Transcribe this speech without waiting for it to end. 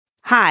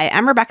Hi,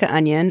 I'm Rebecca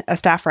Onion, a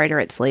staff writer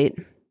at Slate.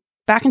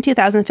 Back in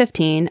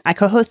 2015, I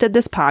co-hosted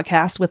this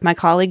podcast with my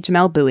colleague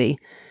Jamelle Bouie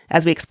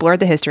as we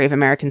explored the history of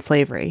American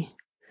slavery.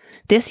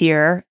 This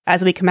year,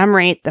 as we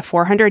commemorate the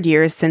 400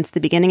 years since the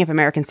beginning of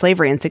American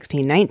slavery in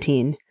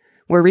 1619,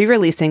 we're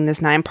re-releasing this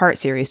 9-part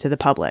series to the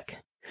public.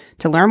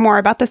 To learn more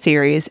about the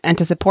series and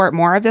to support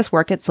more of this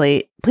work at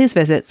Slate, please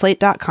visit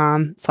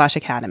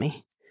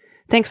slate.com/academy.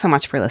 Thanks so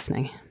much for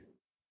listening.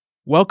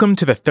 Welcome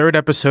to the third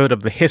episode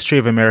of the History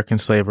of American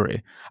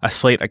Slavery, a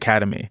Slate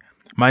Academy.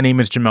 My name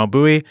is Jamelle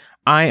Bouie.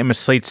 I am a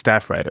Slate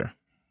staff writer.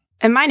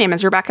 And my name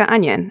is Rebecca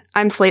Onion.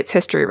 I'm Slate's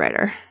history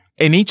writer.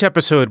 In each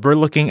episode, we're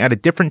looking at a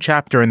different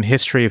chapter in the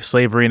history of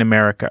slavery in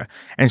America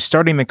and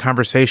starting the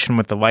conversation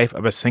with the life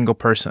of a single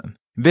person.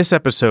 This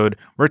episode,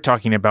 we're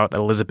talking about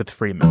Elizabeth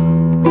Freeman.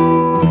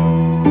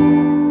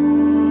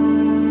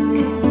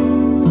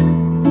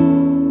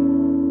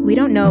 We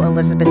don't know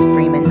Elizabeth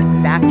Freeman's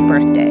exact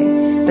birthday,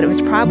 but it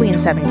was probably in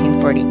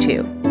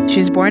 1742. She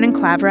was born in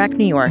Claverack,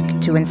 New York,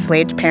 to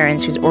enslaved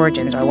parents whose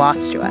origins are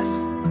lost to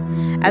us.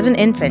 As an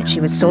infant, she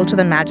was sold to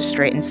the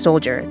magistrate and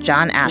soldier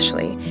John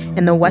Ashley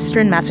in the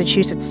western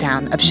Massachusetts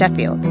town of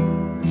Sheffield.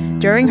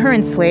 During her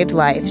enslaved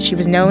life, she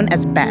was known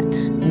as Bet,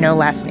 no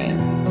last name.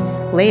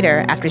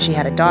 Later, after she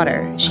had a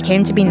daughter, she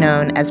came to be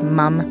known as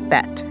Mum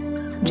Bet.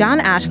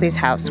 John Ashley's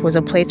house was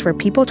a place where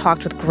people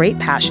talked with great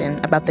passion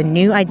about the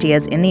new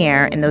ideas in the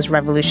air in those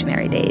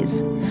revolutionary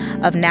days,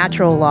 of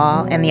natural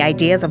law and the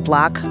ideas of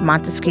Locke,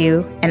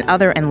 Montesquieu, and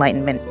other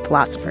Enlightenment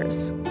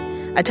philosophers.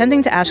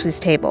 Attending to Ashley's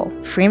table,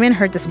 Freeman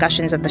heard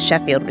discussions of the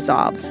Sheffield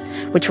Resolves,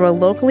 which were a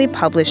locally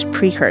published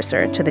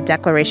precursor to the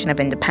Declaration of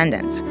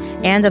Independence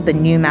and of the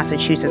new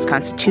Massachusetts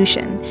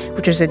Constitution,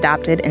 which was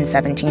adopted in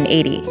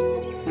 1780.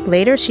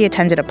 Later, she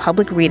attended a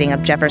public reading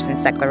of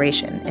Jefferson's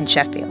Declaration in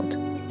Sheffield.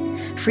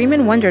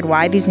 Freeman wondered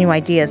why these new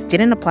ideas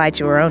didn't apply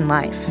to her own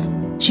life.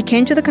 She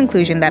came to the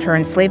conclusion that her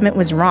enslavement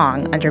was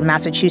wrong under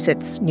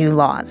Massachusetts' new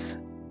laws.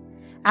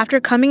 After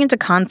coming into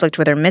conflict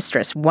with her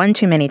mistress one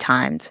too many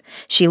times,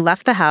 she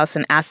left the house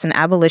and asked an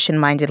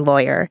abolition-minded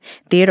lawyer,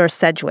 Theodore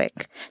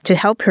Sedgwick, to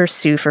help her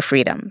sue for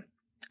freedom.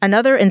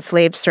 Another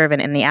enslaved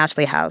servant in the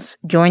Ashley house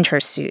joined her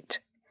suit.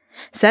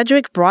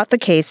 Sedgwick brought the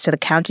case to the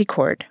county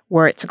court,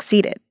 where it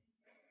succeeded.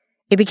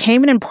 It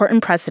became an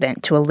important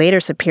precedent to a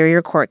later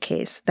Superior Court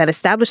case that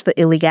established the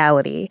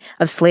illegality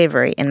of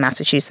slavery in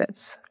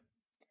Massachusetts.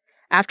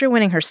 After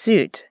winning her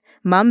suit,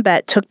 Mum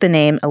Bet took the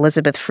name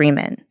Elizabeth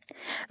Freeman.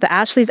 The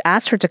Ashleys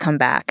asked her to come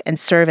back and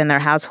serve in their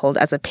household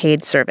as a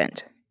paid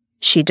servant.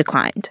 She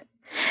declined.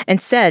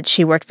 Instead,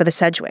 she worked for the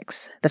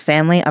Sedgwicks, the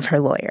family of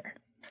her lawyer.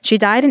 She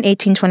died in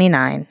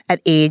 1829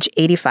 at age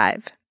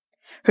 85.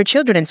 Her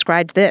children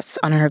inscribed this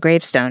on her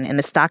gravestone in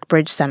the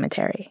Stockbridge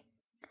Cemetery.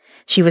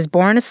 She was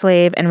born a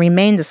slave and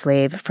remained a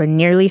slave for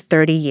nearly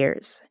 30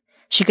 years.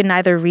 She could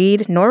neither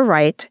read nor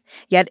write,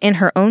 yet in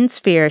her own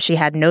sphere she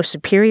had no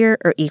superior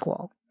or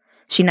equal.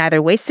 She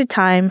neither wasted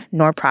time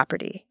nor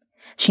property.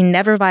 She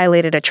never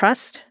violated a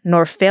trust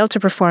nor failed to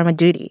perform a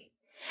duty.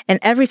 In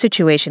every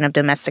situation of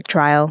domestic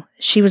trial,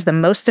 she was the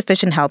most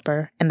efficient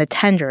helper and the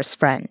tenderest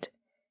friend.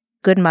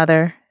 Good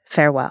mother,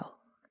 farewell.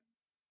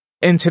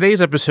 In today's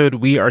episode,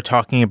 we are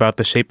talking about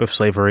the shape of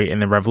slavery in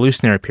the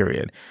Revolutionary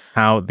period,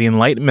 how the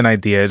Enlightenment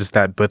ideas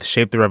that both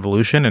shaped the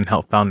revolution and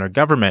helped found our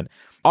government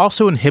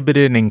also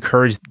inhibited and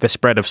encouraged the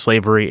spread of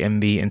slavery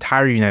in the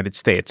entire United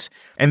States.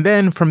 And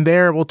then from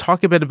there, we'll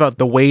talk a bit about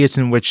the ways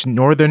in which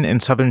northern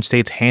and southern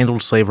states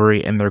handled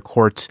slavery in their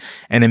courts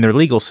and in their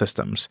legal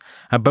systems.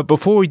 But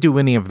before we do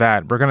any of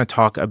that, we're going to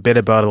talk a bit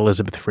about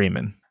Elizabeth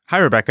Freeman. Hi,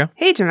 Rebecca.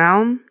 Hey,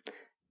 Jamelle.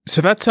 So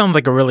that sounds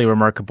like a really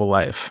remarkable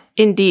life.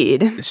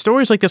 Indeed.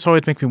 Stories like this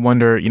always make me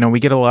wonder, we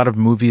get a lot of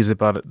movies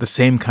about the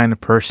same kind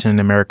of person in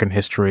American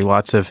history,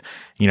 lots of,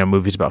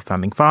 movies about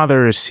founding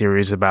fathers,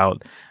 series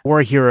about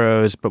war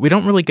heroes, but we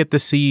don't really get to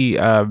see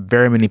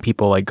very many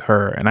people like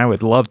her, and I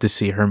would love to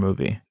see her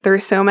movie.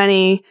 There's so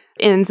many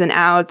ins and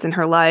outs in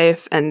her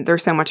life, and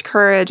there's so much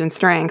courage and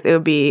strength. It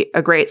would be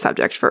a great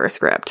subject for a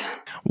script.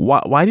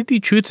 Why did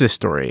you choose this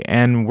story,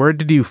 and where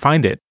did you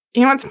find it?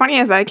 What's funny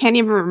is I can't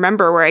even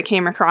remember where I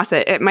came across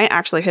it. It might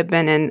actually have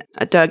been in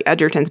Doug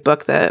Edgerton's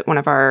book, one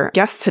of our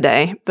guests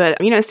today.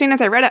 But, as soon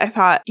as I read it, I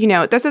thought,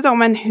 this is a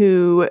woman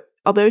who,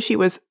 although she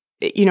was,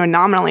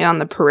 nominally on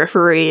the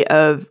periphery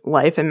of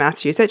life in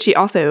Massachusetts, she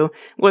also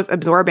was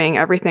absorbing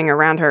everything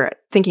around her,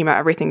 thinking about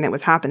everything that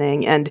was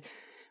happening and,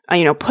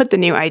 put the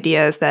new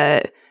ideas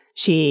that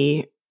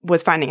she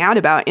was finding out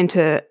about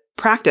into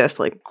practice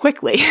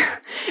quickly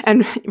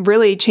and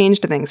really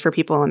changed things for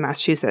people in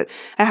Massachusetts.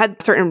 I had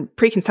a certain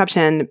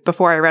preconception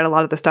before I read a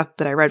lot of the stuff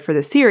that I read for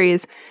this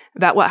series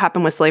about what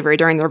happened with slavery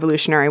during the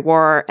Revolutionary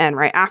War and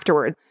right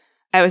afterward.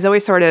 I was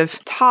always sort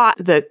of taught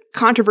the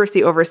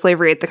controversy over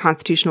slavery at the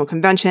Constitutional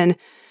Convention.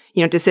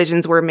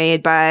 Decisions were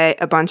made by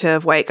a bunch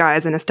of white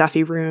guys in a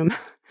stuffy room,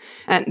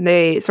 and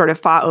they sort of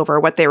fought over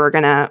what they were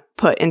going to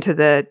put into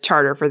the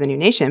charter for the new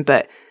nation.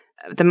 But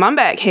the Mum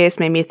Bet case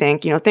made me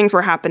think, things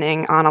were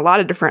happening on a lot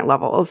of different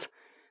levels.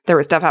 There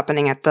was stuff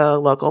happening at the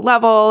local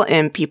level,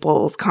 in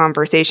people's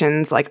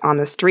conversations, like on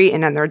the street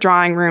and in their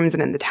drawing rooms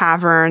and in the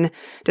tavern,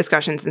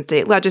 discussions in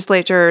state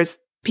legislatures.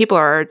 People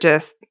are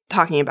just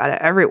talking about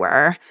it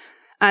everywhere.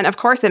 And of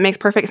course, it makes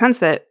perfect sense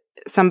that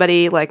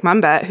somebody like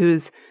Mumbet,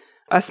 who's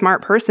a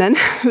smart person,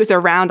 who's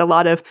around a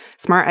lot of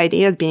smart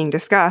ideas being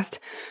discussed,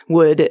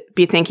 would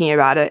be thinking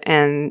about it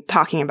and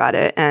talking about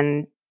it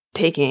and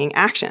taking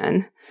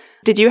action.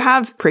 Did you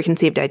have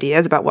preconceived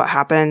ideas about what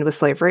happened with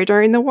slavery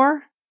during the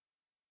war?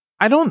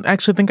 I don't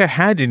actually think I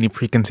had any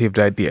preconceived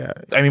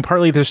idea. I mean,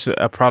 partly there's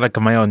a product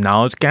of my own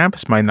knowledge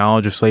gaps. My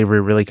knowledge of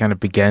slavery really kind of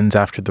begins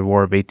after the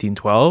War of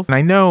 1812. And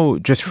I know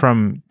just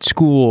from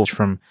school,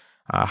 from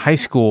high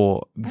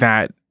school,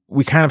 that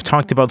we kind of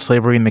talked about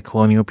slavery in the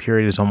colonial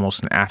period as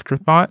almost an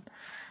afterthought.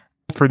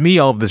 For me,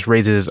 all of this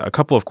raises a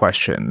couple of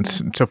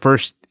questions. So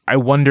first, I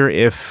wonder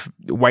if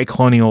white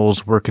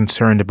colonials were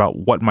concerned about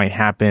what might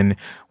happen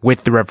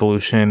with the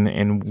revolution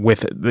and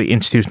with the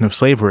institution of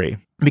slavery.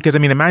 Because, I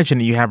mean, imagine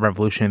that you have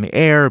revolution in the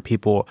air,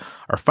 people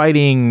are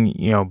fighting,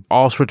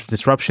 all sorts of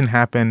disruption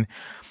happen.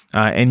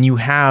 And you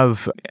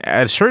have,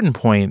 at a certain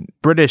point,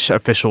 British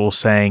officials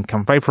saying,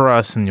 come fight for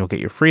us and you'll get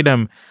your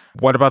freedom.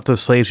 What about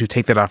those slaves who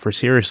take that offer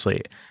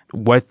seriously?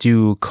 What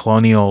do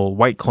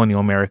white colonial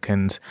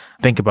Americans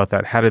think about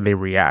that? How do they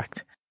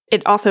react?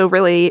 It also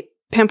really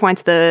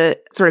pinpoints the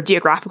sort of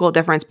geographical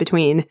difference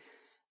between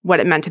what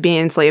it meant to be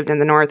enslaved in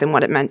the North and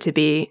what it meant to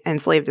be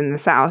enslaved in the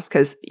South,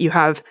 because you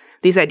have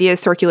these ideas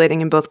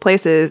circulating in both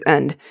places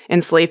and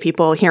enslaved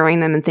people hearing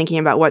them and thinking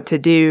about what to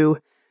do.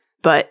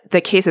 But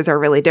the cases are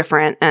really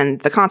different, and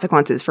the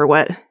consequences for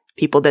what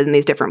people did in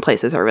these different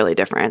places are really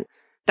different.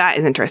 That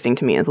is interesting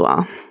to me as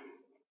well.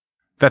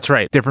 That's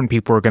right. Different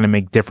people are going to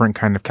make different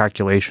kind of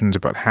calculations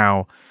about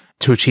how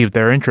to achieve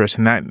their interests,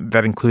 and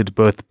that includes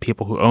both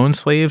people who own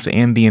slaves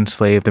and the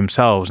enslaved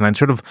themselves. And I'd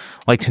sort of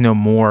like to know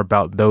more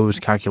about those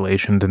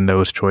calculations and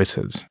those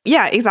choices.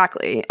 Yeah,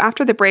 exactly.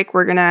 After the break,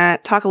 we're going to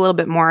talk a little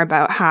bit more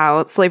about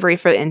how slavery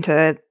fit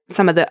into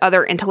some of the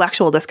other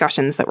intellectual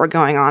discussions that were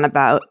going on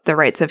about the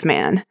rights of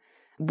man,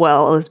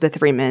 while Elizabeth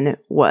Freeman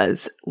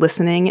was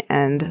listening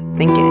and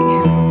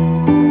thinking.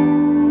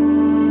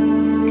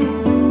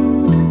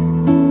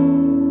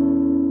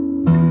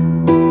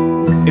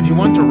 If you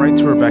want to write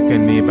to Rebecca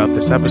and me about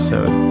this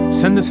episode,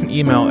 send us an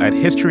email at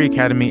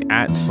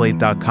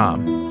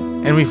historyacademy@slate.com.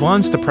 And we've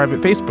launched a private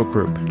Facebook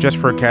group just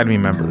for Academy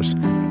members.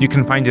 You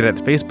can find it at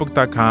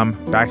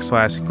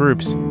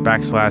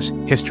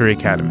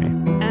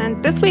facebook.com/groups/historyacademy.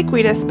 And this week,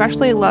 we'd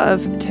especially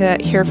love to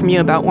hear from you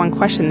about one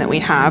question that we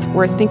have.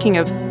 We're thinking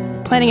of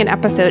planning an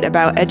episode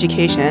about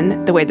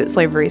education, the way that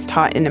slavery is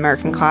taught in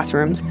American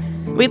classrooms.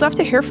 We'd love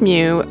to hear from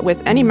you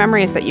with any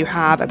memories that you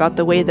have about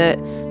the way that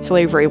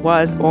slavery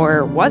was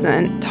or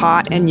wasn't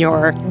taught in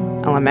your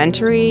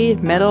elementary,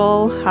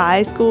 middle,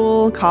 high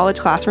school, college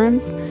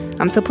classrooms.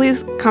 So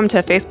please come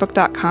to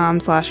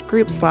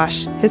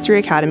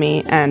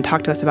facebook.com/groups/historyacademy and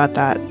talk to us about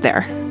that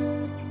there.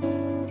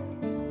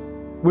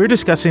 We're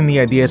discussing the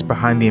ideas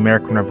behind the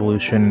American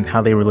Revolution and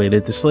how they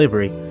related to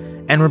slavery.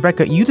 And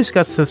Rebecca, you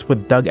discussed this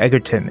with Doug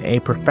Egerton,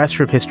 a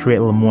professor of history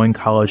at Le Moyne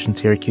College in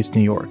Syracuse,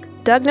 New York.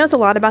 Doug knows a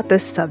lot about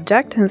this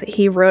subject.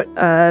 He wrote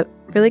a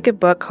really good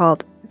book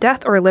called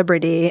Death or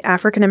Liberty,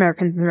 African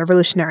Americans in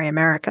Revolutionary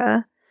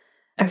America.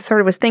 I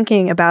sort of was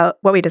thinking about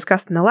what we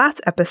discussed in the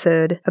last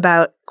episode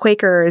about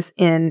Quakers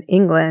in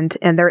England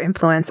and their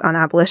influence on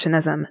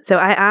abolitionism. So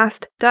I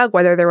asked Doug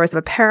whether there was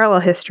a parallel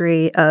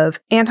history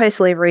of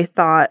anti-slavery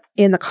thought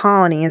in the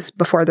colonies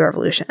before the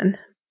Revolution.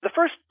 The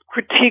first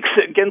critiques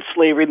against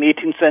slavery in the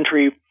 18th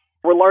century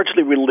were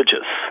largely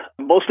religious,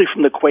 mostly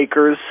from the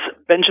Quakers.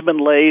 Benjamin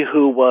Lay,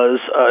 who was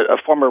a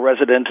former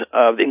resident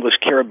of the English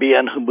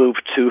Caribbean who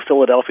moved to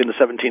Philadelphia in the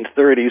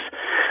 1730s,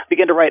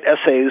 began to write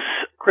essays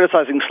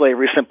criticizing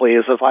slavery simply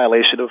as a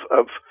violation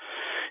of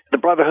the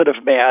brotherhood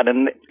of man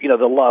and,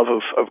 the love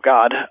of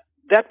God.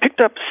 That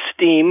picked up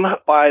steam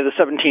by the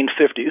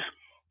 1750s.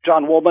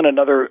 John Woolman,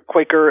 another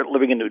Quaker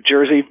living in New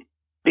Jersey,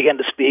 began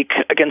to speak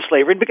against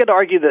slavery and began to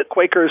argue that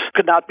Quakers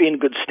could not be in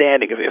good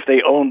standing if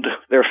they owned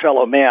their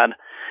fellow man.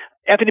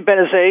 Anthony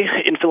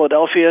Benezet in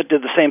Philadelphia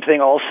did the same thing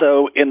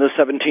also in the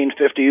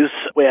 1750s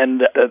when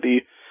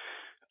the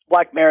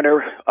black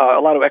mariner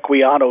Olaudah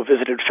Equiano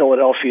visited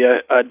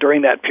Philadelphia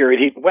during that period.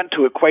 He went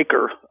to a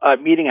Quaker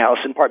meeting house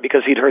in part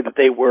because he'd heard that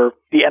they were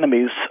the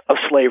enemies of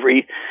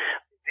slavery.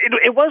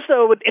 It was,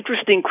 though, an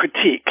interesting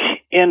critique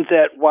in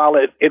that while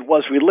it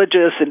was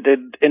religious and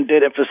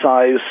did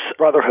emphasize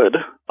brotherhood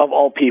of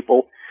all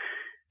people,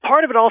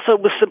 part of it also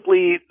was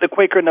simply the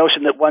Quaker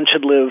notion that one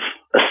should live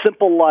a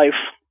simple life,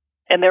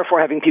 and therefore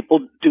having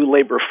people do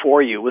labor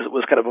for you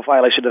was kind of a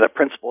violation of that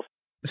principle.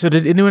 So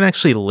did anyone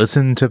actually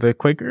listen to the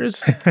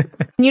Quakers?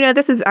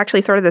 This is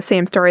actually sort of the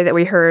same story that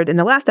we heard in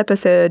the last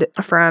episode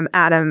from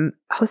Adam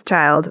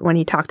Hochschild when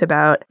he talked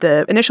about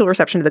the initial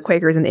reception of the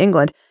Quakers in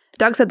England.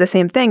 Doug said the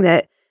same thing,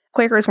 that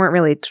Quakers weren't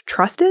really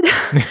trusted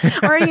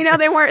or,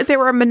 they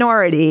were a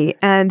minority.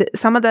 And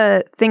some of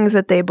the things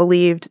that they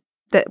believed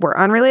that were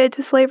unrelated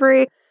to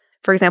slavery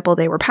For example,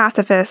 they were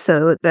pacifists,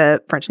 so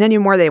the French and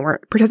Indian War, they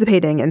weren't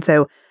participating, and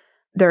so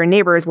their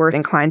neighbors were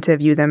inclined to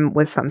view them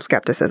with some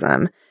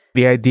skepticism.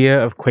 The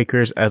idea of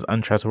Quakers as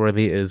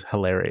untrustworthy is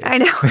hilarious. I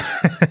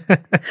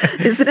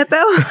know. Isn't it,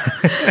 though?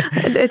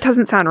 It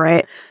doesn't sound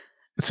right.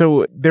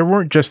 So there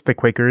weren't just the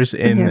Quakers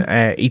in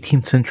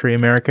 18th century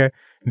America.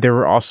 There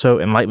were also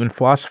Enlightenment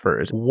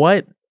philosophers.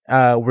 What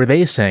were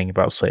they saying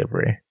about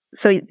slavery?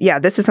 So, yeah,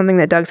 this is something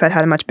that Doug said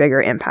had a much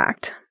bigger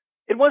impact.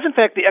 It was, in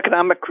fact, the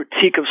economic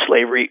critique of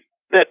slavery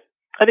that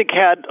I think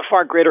had a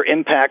far greater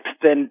impact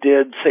than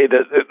did, say,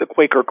 the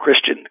Quaker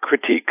Christian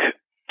critique.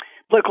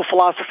 Political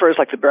philosophers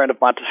like the Baron of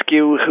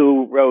Montesquieu,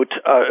 who wrote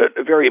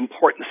a very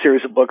important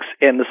series of books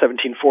in the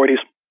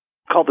 1740s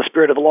called The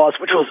Spirit of the Laws,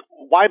 which was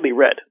widely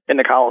read in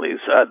the colonies.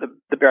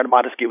 The Baron of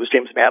Montesquieu was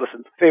James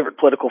Madison's favorite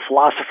political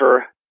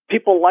philosopher.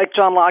 People like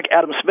John Locke,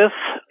 Adam Smith,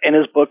 in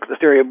his book The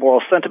Theory of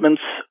Moral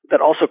Sentiments, that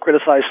also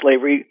criticized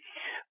slavery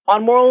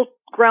on moral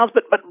grounds,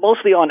 but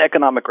mostly on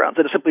economic grounds,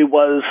 that it simply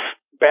was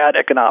bad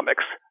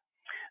economics.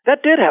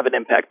 That did have an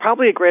impact,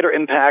 probably a greater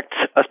impact,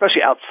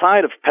 especially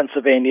outside of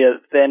Pennsylvania,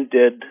 than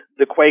did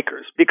the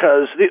Quakers,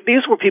 because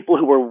these were people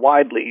who were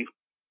widely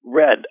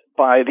read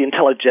by the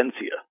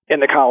intelligentsia in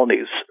the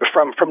colonies,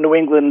 from New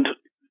England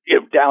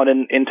down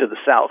into the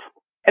South.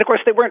 And of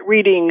course, they weren't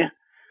reading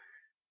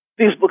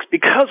these books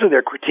because of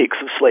their critiques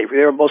of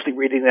slavery. They were mostly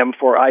reading them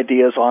for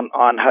ideas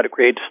on how to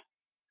create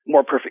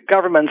more perfect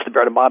governments. The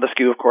Baron of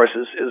Montesquieu, of course,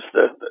 is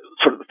the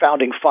sort of the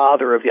founding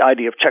father of the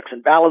idea of checks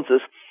and balances.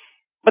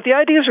 But the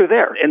ideas are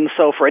there. And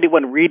so for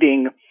anyone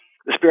reading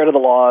The Spirit of the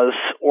Laws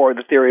or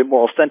The Theory of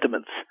Moral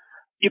Sentiments,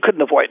 you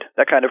couldn't avoid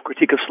that kind of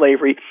critique of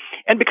slavery.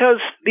 And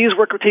because these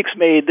were critiques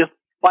made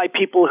by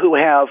people who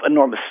have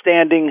enormous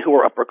standing, who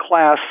are upper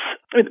class,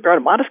 I mean, the Baron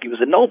of Montesquieu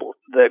was a noble.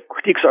 The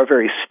critiques are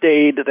very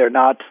staid. They're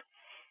not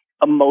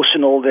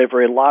emotional. They're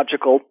very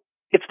logical.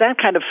 It's that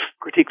kind of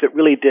critique that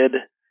really did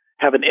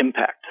have an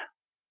impact.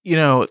 You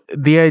know,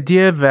 the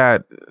idea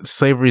that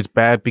slavery is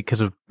bad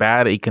because of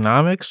bad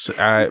economics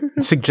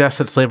suggests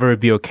that slavery would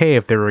be okay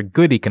if there were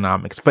good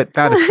economics. But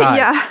that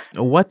aside,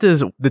 what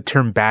does the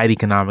term bad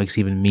economics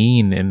even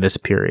mean in this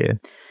period?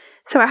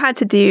 So it had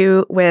to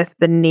do with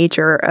the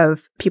nature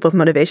of people's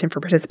motivation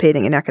for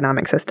participating in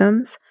economic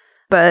systems.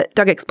 But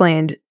Doug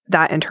explained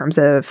that in terms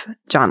of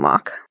John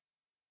Locke.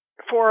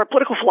 For a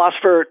political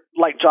philosopher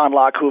like John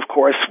Locke, who, of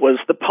course, was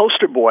the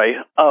poster boy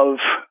of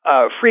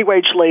free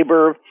wage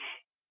labor,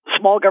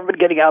 small government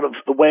getting out of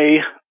the way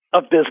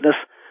of business,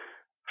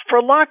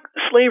 for Locke,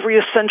 slavery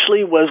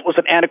essentially was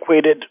an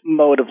antiquated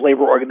mode of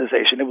labor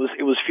organization. It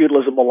was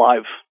feudalism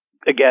alive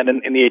again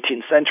in the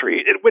 18th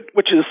century,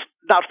 which is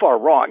not far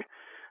wrong.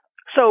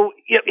 So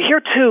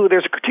here, too,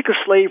 there's a critique of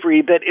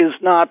slavery that is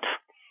not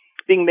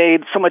being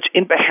made so much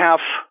in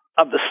behalf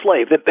of the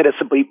slave, that it's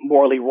simply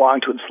morally wrong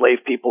to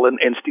enslave people and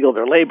steal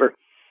their labor.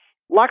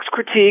 Locke's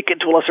critique, and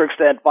to a lesser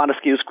extent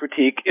Montesquieu's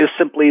critique, is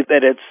simply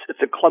that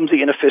it's a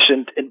clumsy,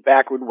 inefficient, and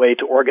backward way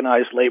to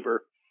organize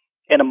labor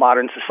in a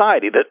modern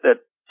society,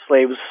 that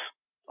slaves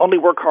only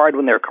work hard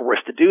when they're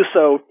coerced to do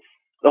so.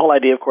 The whole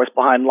idea, of course,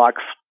 behind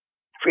Locke's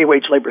free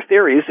wage labor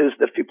theories is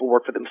that people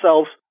work for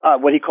themselves,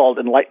 what he called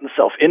enlightened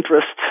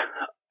self-interest.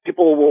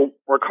 People will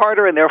work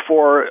harder, and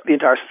therefore the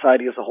entire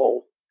society as a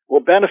whole will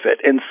benefit.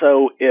 And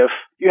so if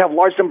you have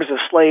large numbers of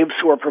slaves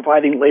who are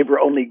providing labor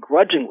only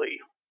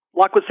grudgingly,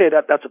 Locke would say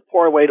that that's a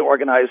poor way to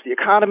organize the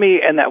economy,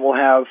 and that will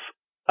have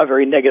a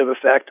very negative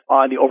effect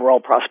on the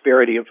overall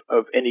prosperity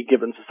of any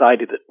given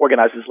society that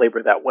organizes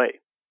labor that way.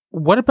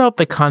 What about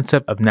the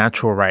concept of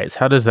natural rights?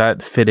 How does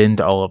that fit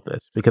into all of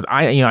this? Because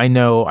I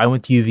know I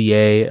went to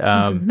UVA.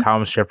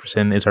 Thomas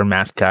Jefferson is our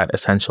mascot,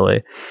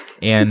 essentially,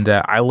 and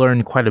I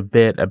learned quite a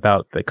bit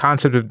about the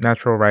concept of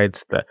natural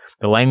rights,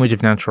 the language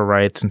of natural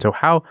rights, and so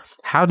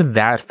how did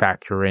that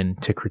factor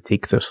into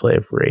critiques of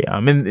slavery?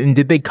 And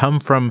did they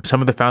come from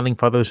some of the founding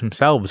fathers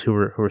themselves who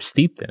were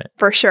steeped in it?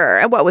 For sure.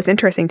 And what was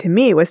interesting to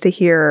me was to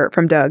hear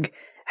from Doug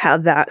how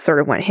that sort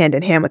of went hand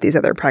in hand with these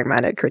other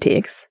pragmatic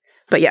critiques.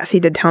 But yes, he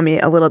did tell me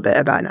a little bit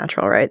about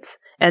natural rights,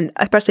 and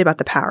especially about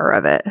the power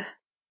of it.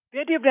 The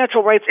idea of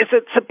natural rights is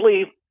that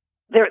simply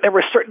there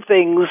were certain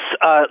things.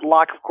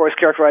 Locke, of course,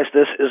 characterized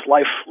this as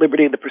life,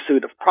 liberty, and the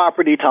pursuit of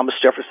property. Thomas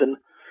Jefferson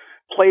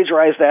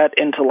plagiarized that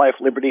into life,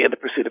 liberty, and the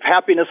pursuit of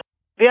happiness.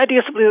 The idea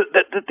is simply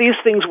that these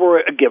things were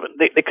a given.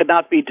 They could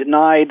not be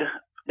denied.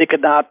 They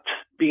could not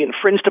be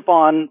infringed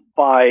upon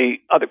by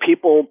other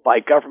people, by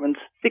governments,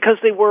 because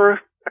they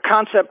were a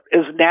concept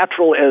as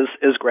natural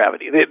as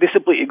gravity. They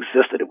simply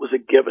existed. It was a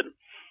given.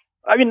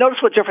 I mean, notice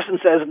what Jefferson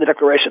says in the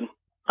Declaration.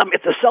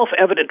 It's a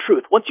self-evident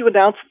truth. Once you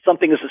announce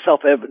something as a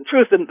self-evident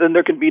truth, then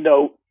there can be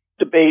no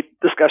debate,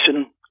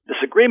 discussion,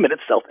 disagreement.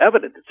 It's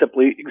self-evident. It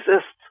simply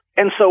exists.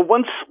 And so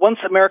once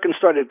Americans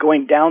started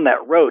going down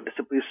that road to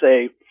simply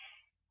say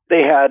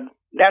they had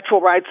natural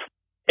rights,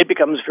 it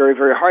becomes very,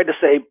 very hard to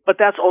say, but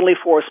that's only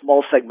for a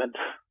small segment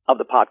of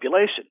the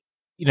population.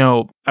 You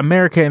know,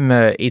 America in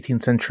the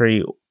 18th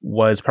century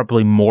was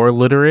probably more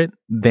literate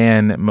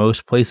than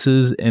most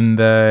places in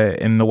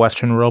the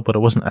Western world, but it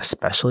wasn't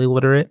especially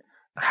literate.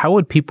 how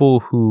would people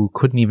who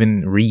couldn't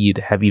even read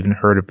have even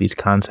heard of these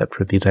concepts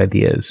or these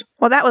ideas?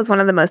 Well, that was one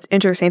of the most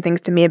interesting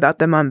things to me about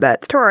the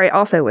Mumbet story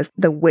also was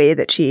the way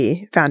that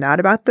she found out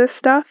about this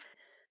stuff.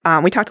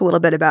 We talked a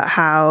little bit about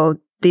how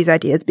these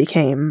ideas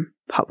became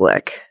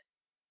public.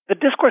 The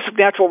discourse of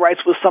natural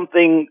rights was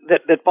something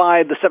that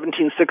by the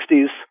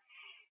 1760s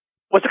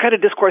was the kind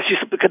of discourse you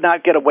simply could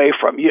not get away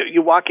from.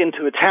 You walk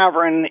into a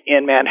tavern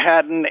in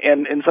Manhattan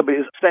and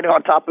somebody's standing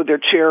on top of their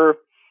chair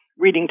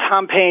reading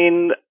Tom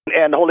Paine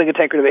and holding a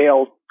tankard of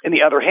ale in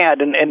the other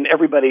hand, and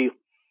everybody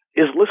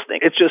is listening.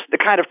 It's just the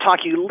kind of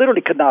talk you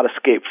literally could not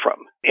escape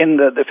from in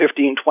the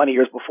 15, 20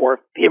 years before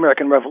the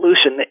American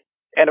Revolution.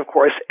 And of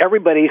course,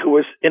 everybody who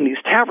was in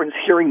these taverns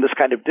hearing this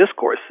kind of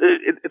discourse,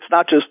 it's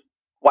not just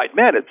white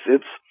men,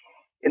 it's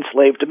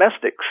enslaved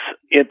domestics,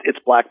 it's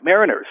black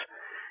mariners.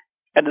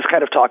 And this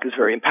kind of talk is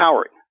very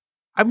empowering.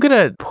 I'm going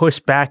to push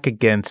back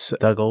against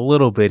Doug a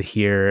little bit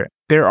here.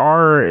 There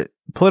are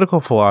political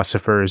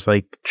philosophers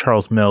like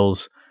Charles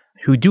Mills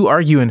who do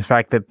argue, in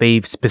fact, that they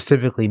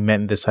specifically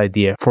meant this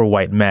idea for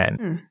white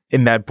men,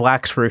 in that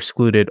blacks were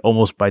excluded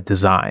almost by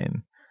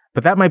design.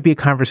 But that might be a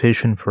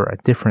conversation for a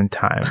different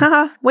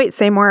time. Wait,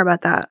 say more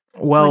about that.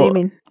 Well, what do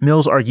you mean?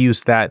 Mills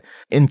argues that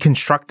in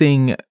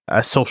constructing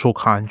a social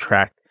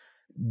contract,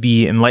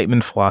 the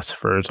Enlightenment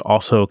philosophers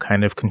also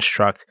kind of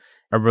construct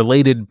a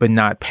related but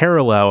not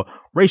parallel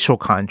racial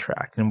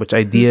contract in which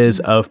ideas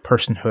of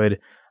personhood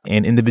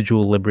and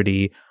individual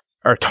liberty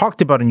are talked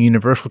about in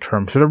universal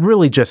terms that are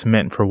really just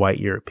meant for white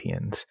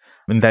Europeans,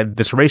 and that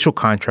this racial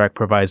contract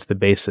provides the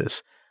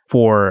basis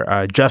for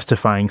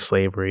justifying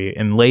slavery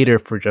and later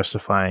for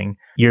justifying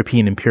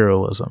European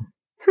imperialism.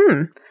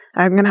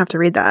 I'm going to have to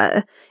read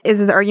that. Is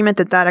his argument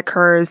that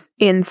occurs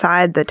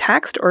inside the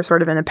text or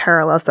sort of in a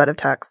parallel set of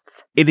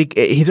texts?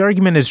 His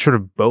argument is sort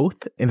of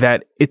both, in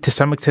that it to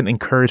some extent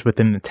occurs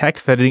within the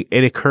text, that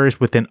it occurs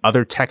within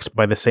other texts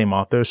by the same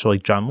author. So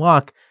like John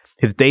Locke,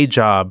 his day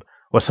job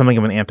was something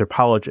of an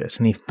anthropologist,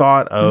 and he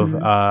thought of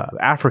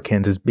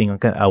Africans as being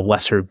like a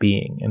lesser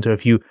being. And so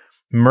if you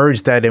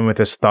merge that in with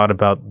this thought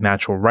about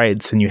natural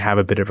rights, and you have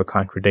a bit of a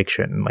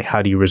contradiction. Like,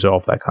 how do you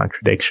resolve that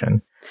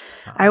contradiction?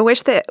 I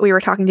wish that we were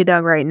talking to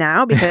Doug right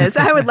now, because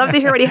I would love to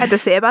hear what he had to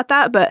say about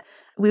that. But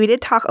we did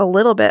talk a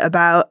little bit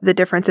about the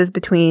differences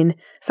between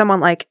someone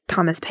like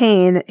Thomas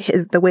Paine,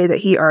 the way that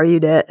he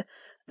argued it,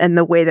 and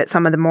the way that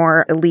some of the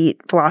more elite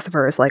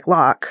philosophers like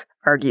Locke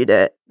argued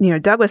it. You know,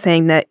 Doug was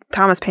saying that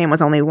Thomas Paine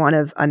was only one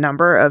of a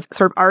number of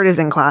sort of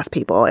artisan class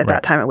people at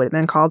that time, it would have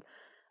been called,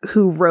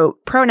 who wrote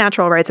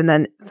pro-natural rights and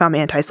then some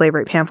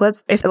anti-slavery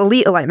pamphlets. If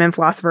elite Enlightenment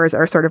philosophers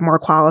are sort of more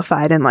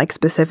qualified and like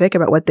specific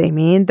about what they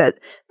mean, that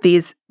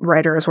these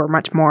writers were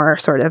much more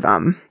sort of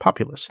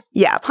populist.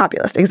 Yeah,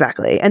 populist,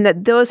 exactly. And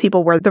that those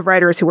people were the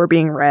writers who were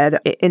being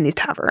read in these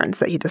taverns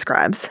that he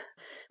describes.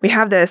 We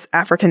have this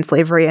African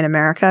Slavery in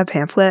America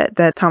pamphlet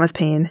that Thomas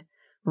Paine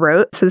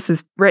wrote. So this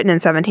is written in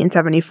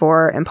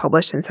 1774 and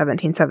published in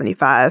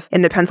 1775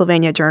 in the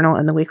Pennsylvania Journal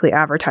and the Weekly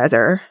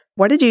Advertiser.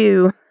 What did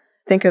you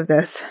think of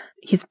this?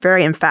 He's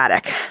very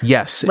emphatic.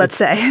 Yes. Let's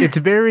say. It's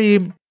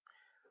very...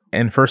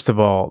 And first of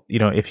all, you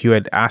know, if you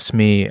had asked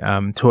me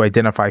to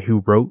identify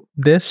who wrote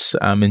this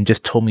and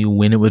just told me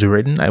when it was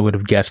written, I would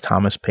have guessed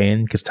Thomas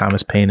Paine, because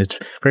Thomas Paine is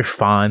very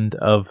fond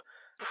of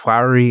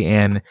flowery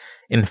and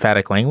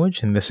emphatic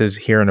language, and this is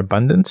here in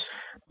abundance.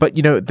 But,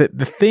 you know, the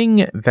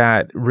thing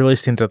that really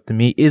stands out to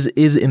me is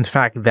in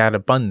fact that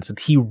abundance.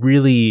 That he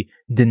really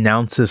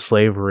denounces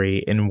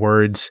slavery in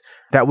words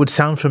that would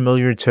sound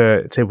familiar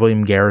to, say,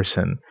 William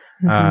Garrison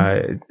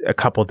a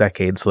couple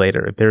decades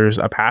later. There's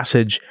a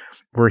passage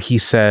where he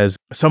says,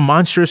 "So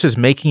monstrous is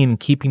making and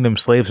keeping them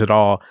slaves at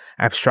all,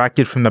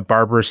 abstracted from the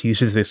barbarous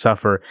uses they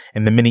suffer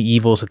and the many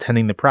evils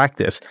attending the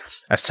practice,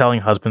 as selling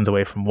husbands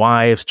away from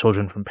wives,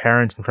 children from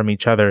parents and from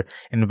each other,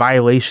 in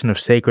violation of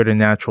sacred and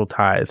natural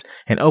ties,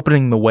 and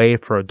opening the way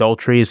for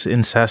adulteries,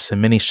 incests,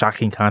 and many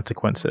shocking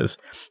consequences,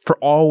 for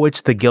all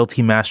which the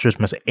guilty masters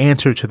must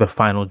answer to the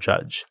final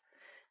judge."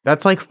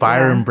 That's like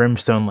fire and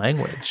brimstone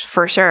language.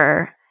 For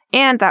sure.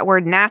 And that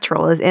word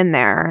natural is in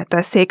there,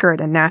 the sacred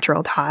and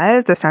natural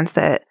ties, the sense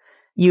that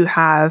you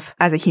have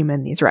as a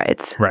human these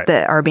rights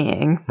that are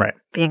being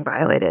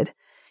violated.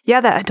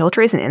 Yeah, that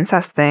adulteries and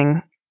incest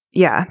thing,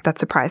 that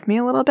surprised me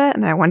a little bit.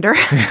 And I wonder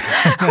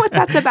what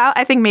that's about.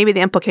 I think maybe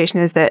the implication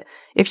is that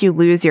if you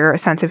lose your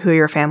sense of who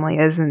your family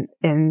is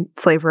in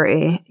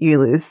slavery, you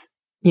lose,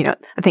 you know,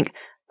 I think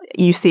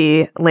you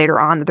see later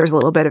on that there's a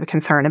little bit of a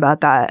concern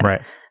about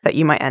that, that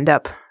you might end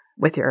up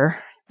with your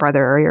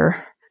brother or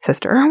your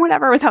sister or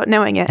whatever without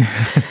knowing it.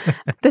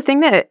 The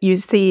thing that you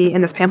see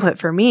in this pamphlet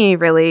for me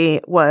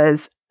really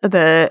was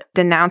the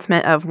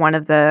denouncement of one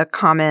of the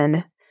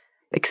common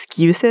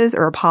excuses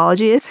or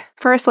apologies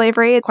for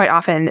slavery. Quite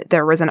often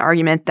there was an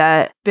argument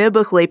that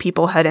biblically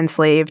people had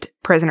enslaved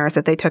prisoners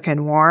that they took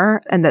in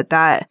war, and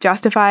that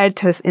justified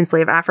to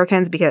enslave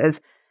Africans because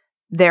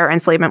their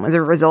enslavement was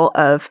a result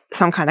of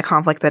some kind of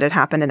conflict that had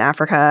happened in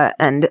Africa,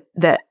 and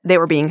that they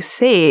were being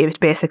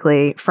saved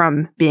basically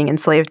from being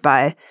enslaved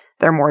by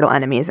their mortal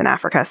enemies in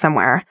Africa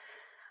somewhere.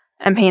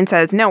 And Paine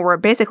says, no, we're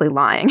basically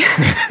lying.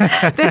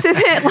 This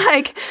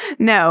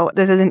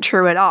isn't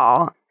true at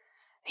all.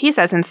 He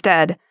says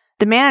instead,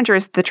 the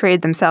managers of the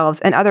trade themselves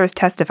and others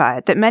testify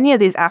that many of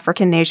these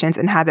African nations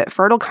inhabit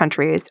fertile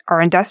countries,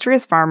 are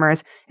industrious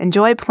farmers,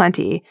 enjoy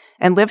plenty,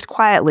 and lived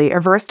quietly,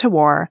 averse to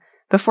war,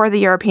 before the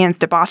Europeans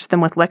debauched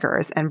them with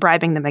liquors and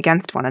bribing them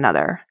against one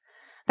another.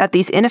 That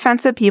these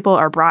inoffensive people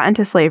are brought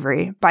into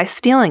slavery by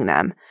stealing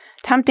them,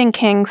 tempting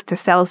kings to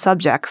sell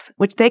subjects,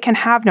 which they can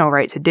have no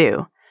right to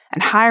do,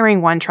 and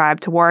hiring one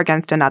tribe to war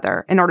against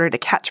another in order to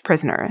catch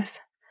prisoners.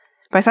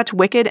 By such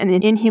wicked and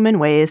inhuman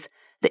ways,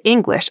 the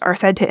English are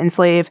said to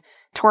enslave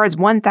towards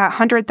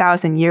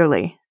 100,000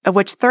 yearly, of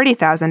which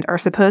 30,000 are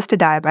supposed to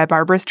die by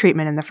barbarous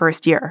treatment in the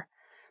first year.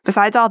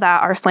 Besides all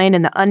that, are slain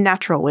in the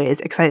unnatural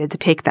ways excited to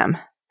take them.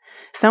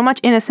 So much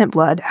innocent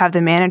blood have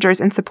the managers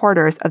and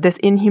supporters of this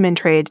inhuman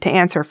trade to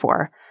answer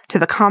for, to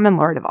the common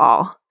lord of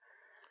all.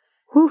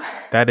 Whew.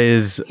 That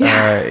is,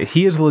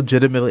 he is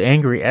legitimately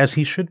angry, as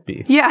he should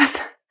be. Yes.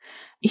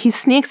 He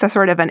sneaks a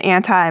sort of an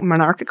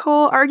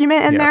anti-monarchical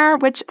argument in there,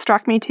 which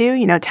struck me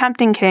too.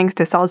 Tempting kings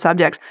to sell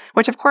subjects,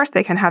 which of course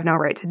they can have no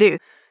right to do.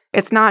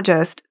 It's not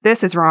just,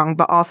 this is wrong,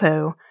 but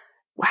also,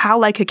 how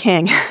like a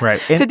king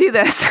to do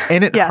this.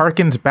 And it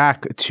harkens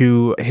back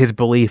to his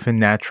belief in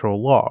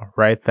natural law,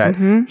 right? That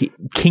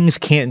kings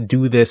can't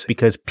do this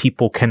because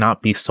people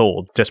cannot be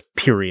sold, just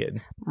period.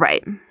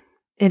 Right.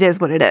 It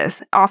is what it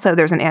is. Also,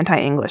 there's an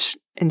anti-English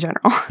in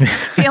general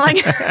feeling.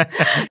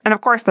 And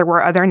of course, there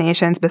were other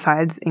nations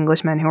besides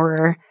Englishmen who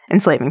were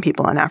enslaving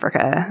people in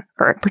Africa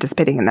or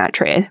participating in that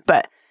trade.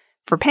 But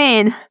for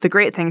Paine, the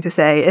great thing to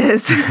say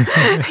is,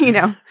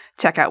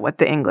 check out what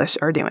the English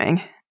are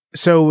doing.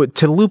 So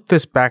to loop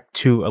this back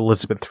to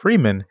Elizabeth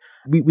Freeman,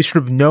 we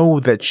sort of know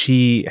that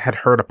she had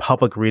heard a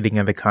public reading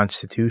of the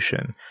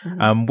Constitution,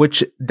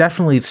 which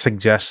definitely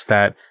suggests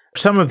that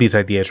some of these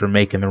ideas were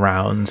making the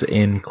rounds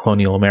in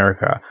colonial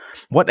America.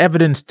 What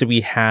evidence do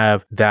we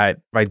have that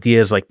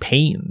ideas like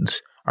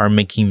Paine's are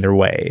making their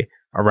way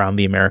around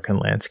the American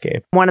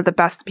landscape? One of the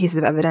best pieces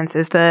of evidence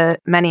is the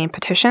many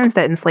petitions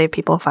that enslaved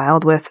people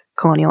filed with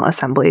colonial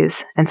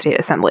assemblies and state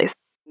assemblies.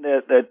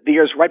 The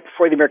years right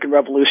before the American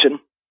Revolution,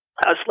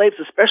 slaves,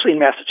 especially in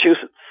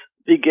Massachusetts,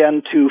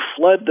 began to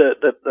flood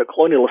the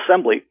colonial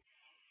assembly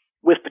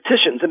with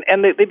petitions.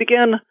 And they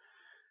began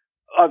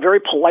very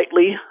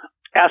politely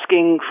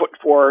asking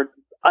for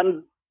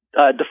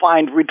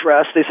undefined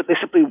redress. They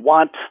simply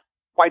want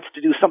whites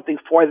to do something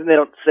for them. They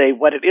don't say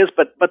what it is,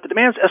 but the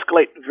demands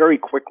escalate very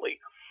quickly.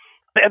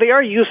 And they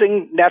are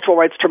using natural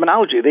rights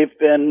terminology. They've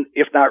been,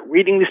 if not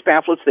reading these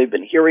pamphlets, they've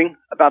been hearing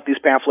about these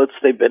pamphlets.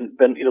 They've been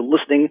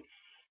listening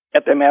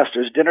at their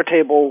master's dinner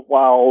table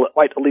while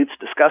white elites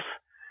discuss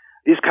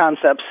these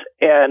concepts,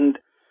 and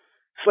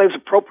slaves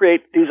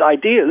appropriate these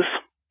ideas.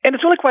 And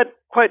it's really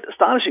quite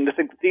astonishing to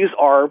think that these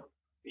are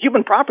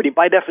human property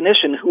by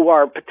definition who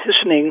are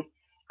petitioning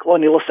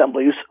colonial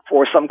assemblies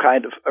for some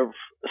kind of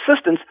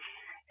assistance.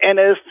 And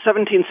as the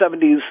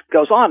 1770s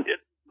goes on,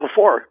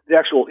 before the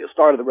actual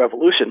start of the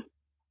revolution,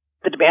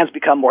 the demands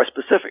become more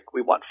specific.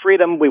 We want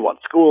freedom, we want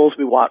schools,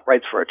 we want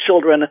rights for our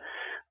children.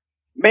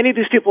 Many of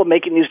these people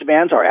making these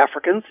demands are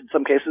Africans. In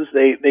some cases,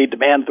 they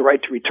demand the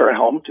right to return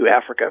home to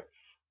Africa.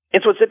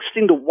 And so it's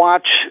interesting to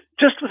watch,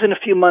 just within a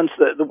few months,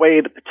 the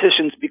way the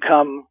petitions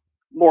become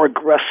more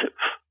aggressive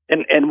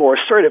and more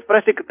assertive. But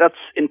I think that's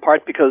in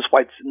part because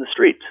whites in the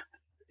street,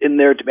 in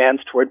their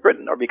demands toward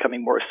Britain, are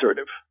becoming more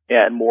assertive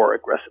and more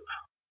aggressive.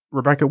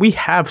 Rebecca, we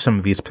have some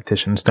of these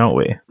petitions, don't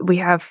we? We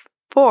have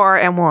 4,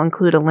 and we'll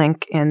include a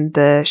link in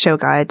the show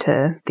guide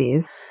to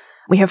these.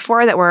 We have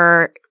 4 that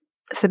were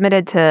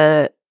submitted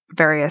to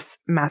various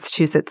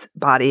Massachusetts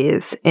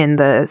bodies in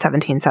the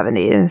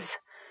 1770s.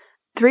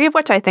 3 of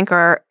which I think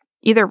are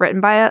either written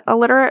by a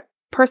literate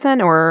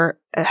person or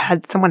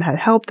someone had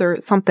helped or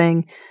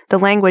something. The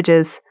language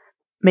is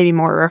maybe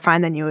more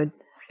refined than you would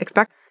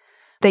expect.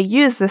 They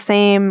use the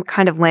same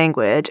kind of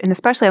language, and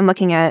especially I'm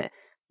looking at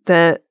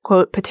the,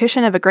 quote,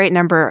 petition of a great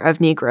number of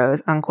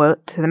Negroes,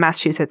 unquote, to the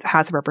Massachusetts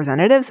House of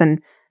Representatives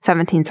in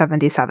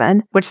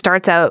 1777, which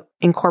starts out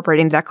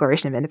incorporating the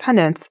Declaration of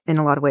Independence in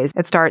a lot of ways.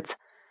 It starts,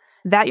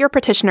 that your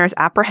petitioners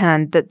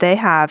apprehend that they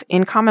have,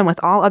 in common with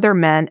all other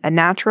men, a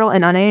natural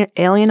and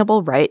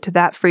unalienable right to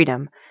that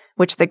freedom,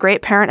 which the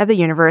great parent of the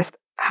universe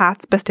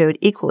hath bestowed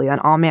equally on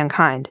all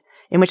mankind,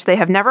 in which they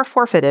have never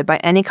forfeited by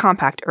any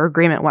compact or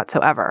agreement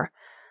whatsoever.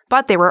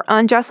 But they were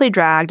unjustly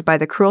dragged by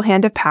the cruel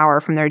hand of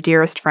power from their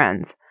dearest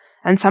friends,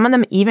 and some of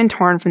them even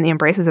torn from the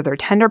embraces of their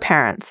tender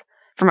parents,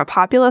 from a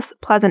populous,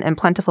 pleasant, and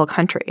plentiful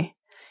country,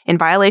 in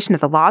violation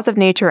of the laws of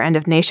nature and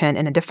of nation,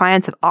 and in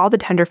defiance of all the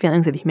tender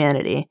feelings of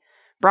humanity,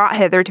 brought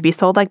hither to be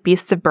sold like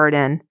beasts of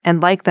burden,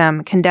 and like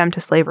them condemned to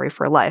slavery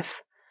for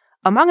life,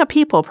 among a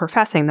people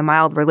professing the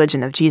mild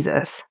religion of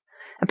Jesus,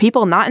 a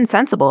people not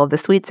insensible of the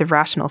sweets of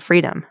rational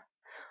freedom,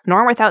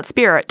 nor without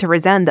spirit to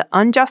resent the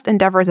unjust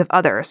endeavors of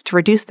others to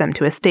reduce them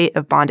to a state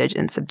of bondage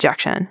and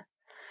subjection.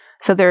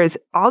 So there's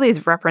all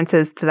these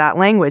references to that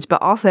language,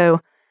 but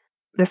also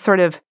this sort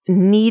of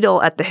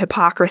needle at the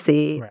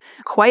hypocrisy. Right.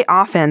 Quite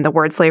often, the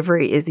word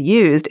slavery is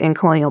used in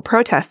colonial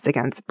protests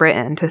against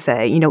Britain to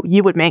say,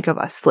 you would make of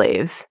us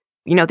slaves.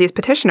 These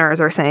petitioners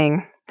are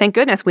saying, thank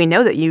goodness we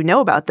know that you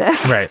know about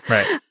this. Right.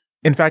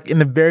 In fact, in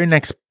the very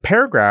next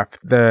paragraph,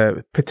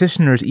 the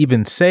petitioners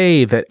even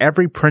say that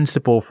every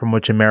principle from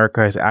which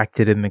America has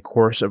acted in the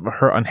course of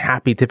her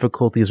unhappy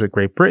difficulties with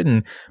Great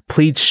Britain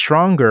pleads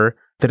stronger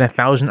than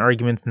 1,000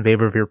 arguments in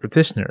favor of your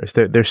petitioners.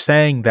 They're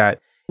saying that,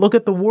 look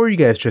at the war you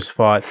guys just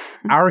fought.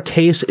 Our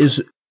case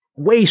is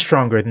way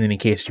stronger than any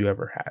case you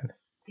ever had.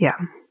 Yeah.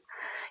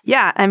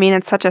 Yeah, I mean,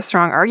 it's such a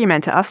strong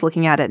argument to us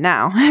looking at it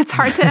now. It's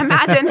hard to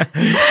imagine.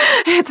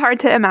 It's hard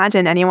to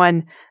imagine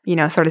anyone,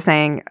 sort of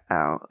saying,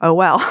 oh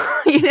well,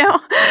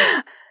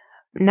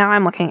 Now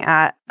I'm looking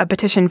at a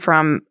petition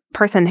from a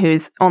person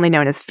who's only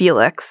known as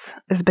Felix.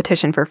 This is a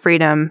petition for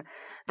freedom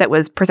that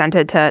was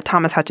presented to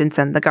Thomas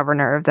Hutchinson, the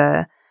governor of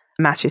the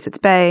Massachusetts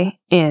Bay,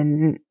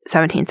 in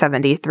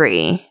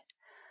 1773.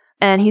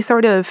 And he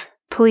sort of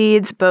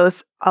pleads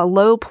both a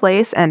low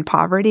place and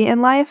poverty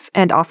in life,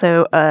 and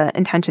also an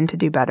intention to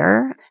do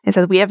better. It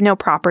says, we have no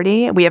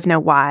property, we have no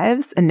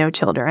wives and no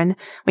children,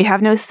 we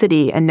have no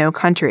city and no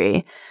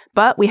country,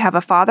 but we have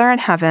a Father in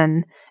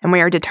heaven, and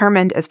we are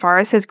determined, as far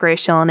as his grace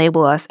shall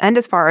enable us, and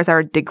as far as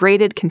our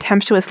degraded,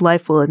 contemptuous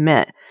life will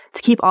admit,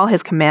 to keep all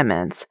his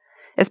commandments.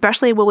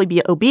 Especially will we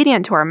be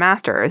obedient to our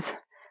masters,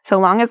 so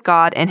long as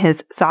God and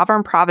his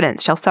sovereign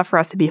providence shall suffer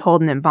us to be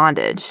holden in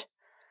bondage.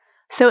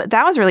 So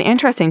that was really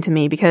interesting to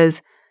me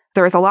because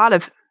there was a lot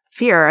of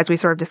fear, as we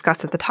sort of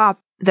discussed at the top,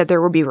 that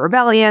there would be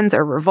rebellions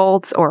or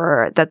revolts,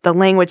 or that the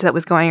language that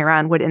was going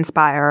around would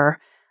inspire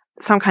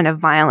some kind of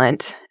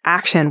violent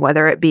action,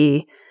 whether it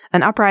be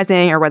an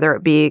uprising or whether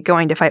it be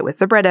going to fight with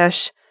the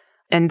British.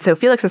 And so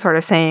Felix is sort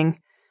of saying,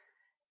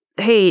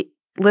 hey,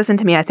 listen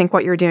to me, I think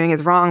what you're doing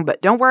is wrong,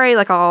 but don't worry,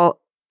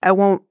 I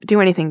won't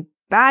do anything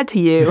bad to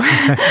you,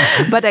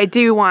 but I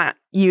do want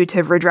you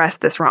to redress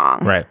this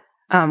wrong. Right.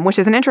 Which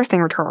is an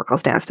interesting rhetorical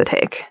stance to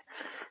take.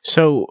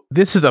 So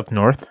this is up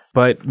north,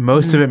 but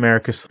most of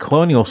America's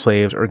colonial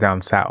slaves are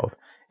down south.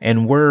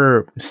 And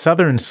were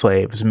Southern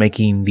slaves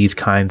making these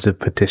kinds of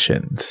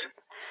petitions?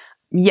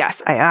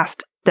 Yes, I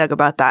asked Doug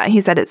about that. He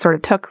said it sort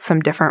of took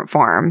some different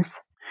forms.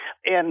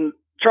 In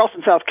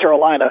Charleston, South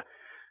Carolina,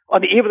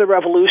 on the eve of the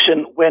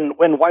Revolution,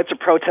 when whites are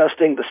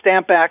protesting the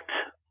Stamp Act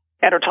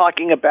and are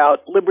talking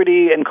about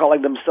liberty and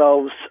calling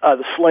themselves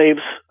the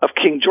slaves of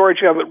King George,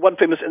 you have one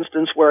famous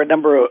instance where a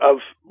number of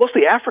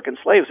mostly African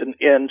slaves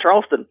in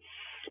Charleston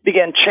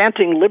began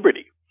chanting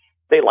liberty.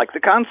 They liked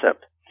the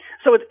concept.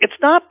 So it's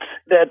not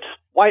that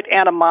white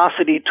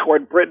animosity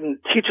toward Britain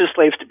teaches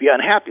slaves to be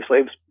unhappy.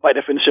 Slaves, by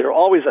definition, are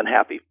always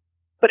unhappy.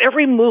 But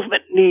every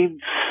movement needs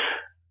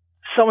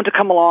someone to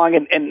come along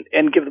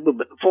and give the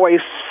movement voice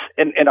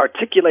and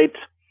articulate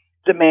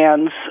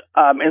demands.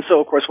 And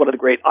so, of course, one of the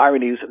great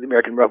ironies of the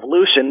American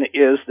Revolution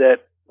is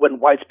that when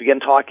whites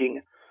began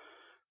talking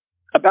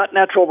about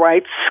natural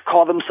rights,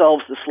 call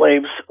themselves the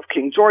slaves of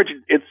King George,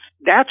 it's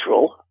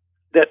natural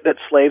that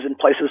slaves in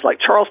places like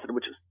Charleston,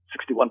 which is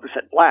 61%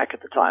 black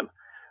at the time,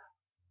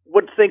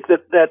 would think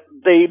that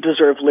they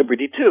deserve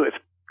liberty too. If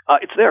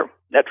it's their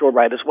natural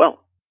right as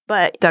well.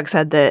 But Doug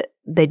said that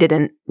they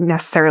didn't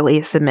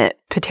necessarily submit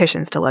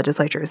petitions to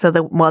legislatures. So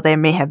while there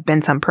may have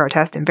been some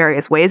protest in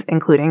various ways,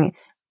 including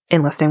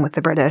enlisting with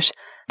the British,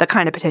 the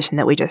kind of petition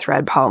that we just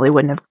read probably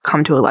wouldn't have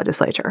come to a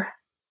legislature.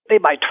 They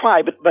might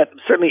try, but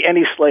certainly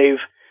any slave,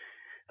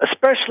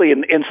 especially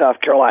in South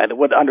Carolina,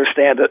 would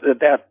understand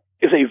that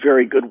is a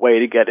very good way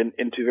to get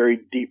into very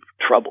deep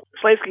trouble.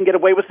 Slaves can get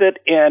away with it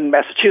in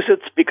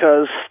Massachusetts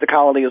because the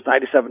colony is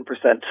 97%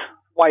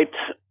 white.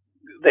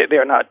 They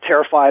are not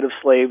terrified of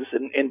slaves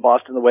in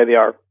Boston the way they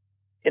are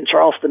in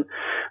Charleston.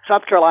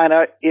 South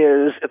Carolina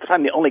is, at the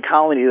time, the only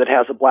colony that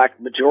has a black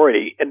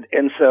majority.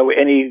 And so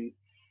any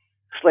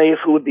slave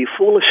who would be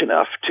foolish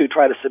enough to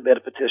try to submit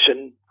a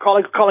petition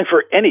calling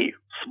for any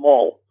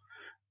small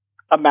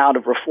amount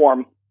of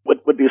reform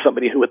would be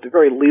somebody who at the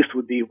very least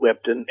would be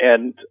whipped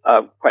and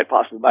quite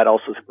possibly might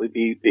also simply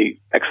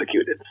be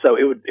executed. So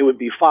it would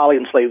be folly,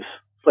 and slaves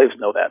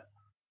know that.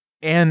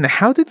 And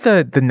how did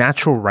the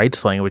natural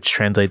rights language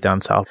translate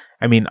down south?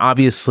 I mean,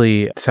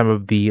 obviously, some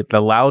of the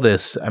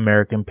loudest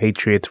American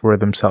patriots were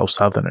themselves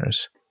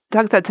Southerners.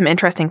 Doug said some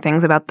interesting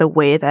things about the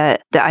way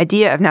that the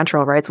idea of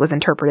natural rights was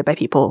interpreted by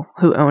people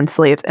who owned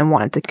slaves and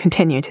wanted to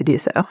continue to do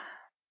so.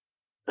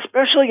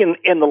 Especially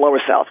in the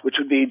lower South, which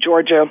would be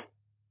Georgia,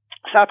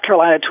 South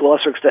Carolina, to a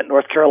lesser extent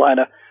North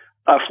Carolina.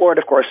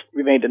 Florida, of course,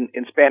 remained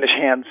in Spanish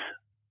hands.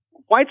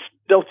 Whites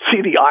don't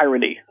see the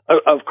irony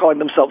of calling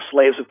themselves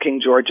slaves of King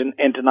George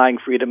and denying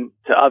freedom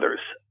to others.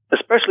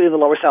 Especially in the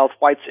lower South,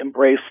 whites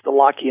embrace the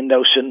Lockean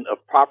notion of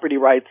property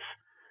rights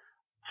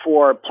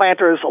for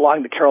planters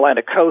along the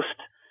Carolina coast.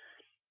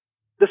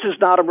 This is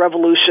not a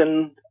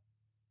revolution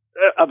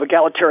of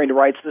egalitarian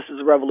rights. This is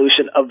a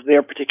revolution of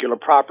their particular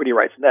property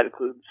rights, and that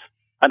includes,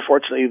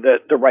 unfortunately,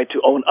 the right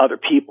to own other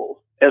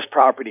people as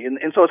property. And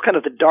so it's kind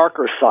of the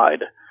darker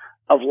side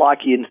of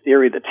Lockean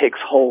theory that takes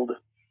hold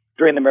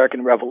during the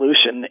American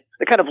Revolution,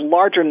 the kind of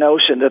larger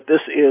notion that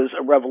this is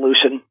a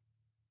revolution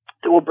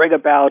that will bring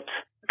about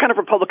kind of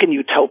Republican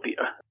utopia.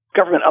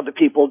 Government of the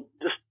people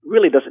just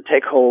really doesn't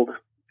take hold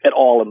at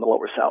all in the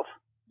Lower South.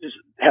 It just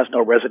has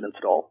no resonance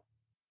at all.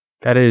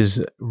 That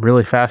is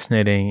really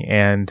fascinating,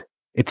 and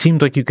it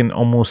seems like you can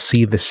almost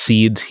see the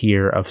seeds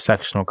here of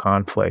sectional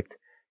conflict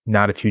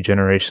not a few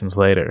generations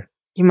later.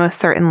 You most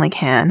certainly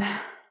can.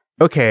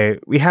 Okay,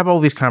 we have all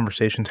these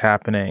conversations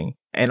happening,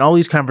 and all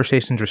these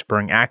conversations are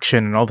spurring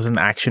action, and all this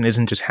action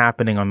isn't just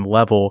happening on the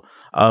level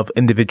of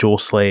individual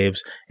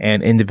slaves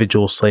and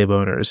individual slave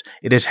owners.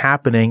 It is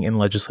happening in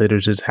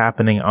legislators, it's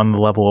happening on the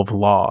level of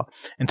law.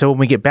 And so when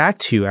we get back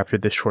to you after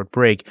this short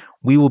break,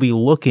 we will be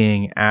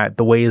looking at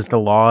the ways the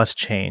laws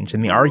change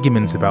and the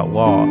arguments about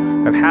law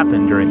that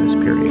happened during this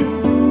period.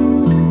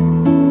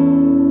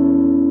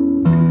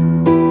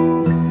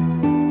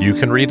 You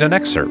can read an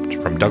excerpt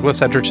from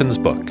Douglas Edgerton's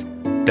book,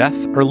 Death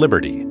or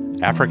Liberty,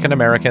 African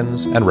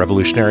Americans and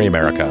Revolutionary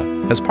America,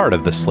 as part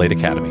of the Slate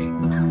Academy.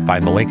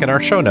 Find the link in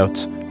our show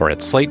notes or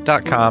at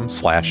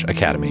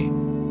slate.com/academy.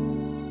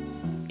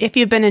 If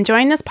you've been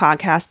enjoying this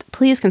podcast,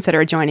 please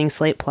consider joining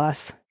Slate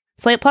Plus.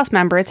 Slate Plus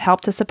members help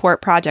to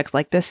support projects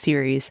like this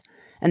series,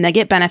 and they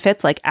get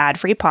benefits like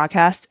ad-free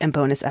podcasts and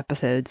bonus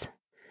episodes.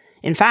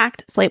 In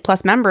fact, Slate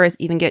Plus members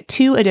even get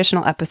 2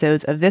 additional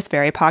episodes of this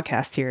very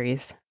podcast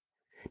series.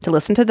 To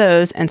listen to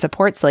those and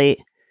support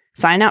Slate,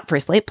 sign up for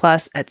Slate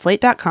Plus at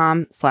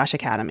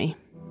slate.com/academy.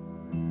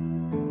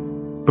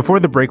 Before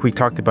the break, we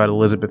talked about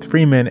Elizabeth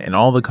Freeman and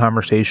all the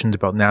conversations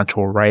about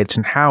natural rights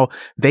and how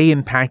they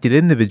impacted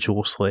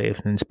individual slaves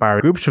and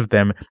inspired groups of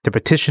them to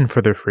petition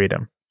for their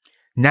freedom.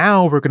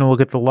 Now we're going to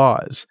look at the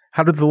laws.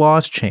 How did the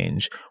laws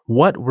change?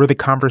 What were the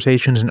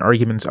conversations and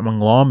arguments among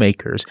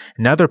lawmakers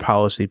and other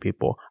policy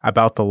people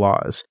about the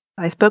laws?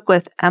 I spoke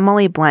with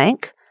Emily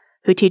Blank,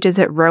 who teaches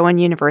at Rowan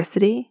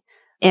University.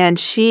 And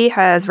she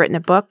has written a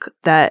book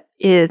that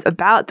is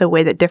about the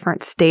way that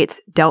different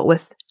states dealt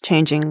with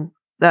changing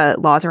the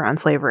laws around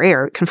slavery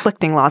or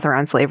conflicting laws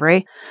around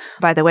slavery.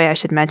 By the way, I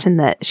should mention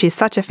that she's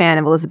such a fan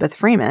of Elizabeth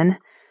Freeman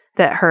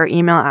that her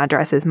email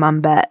address is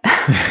mumbet.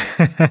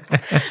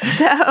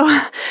 So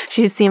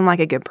she seemed like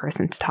a good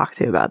person to talk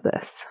to about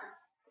this.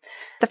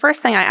 The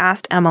first thing I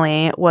asked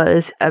Emily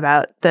was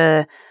about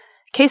the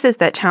cases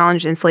that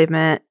challenged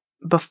enslavement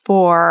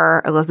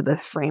before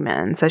Elizabeth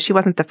Freeman. So she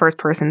wasn't the first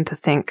person to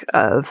think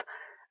of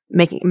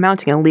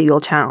mounting a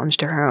legal challenge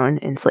to her own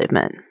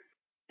enslavement.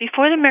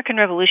 Before the American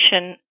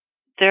Revolution,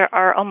 there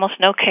are almost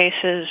no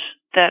cases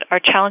that are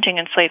challenging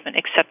enslavement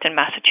except in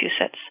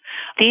Massachusetts.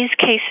 These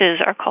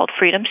cases are called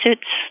freedom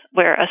suits,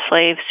 where a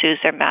slave sues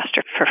their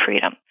master for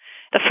freedom.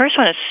 The first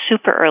one is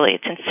super early.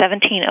 It's in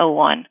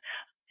 1701.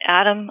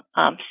 Adam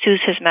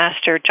sues his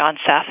master, John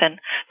Saffin.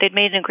 They'd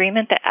made an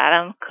agreement that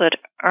Adam could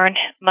earn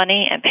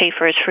money and pay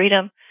for his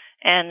freedom,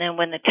 and then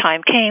when the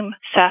time came,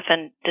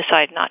 Saffin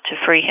decided not to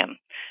free him.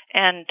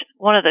 And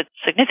one of the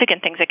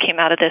significant things that came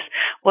out of this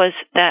was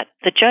that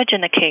the judge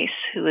in the case,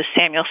 who was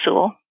Samuel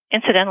Sewall,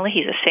 incidentally,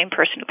 he's the same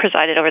person who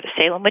presided over the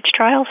Salem witch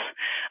trials,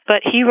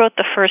 but he wrote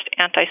the first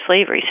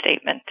anti-slavery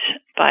statement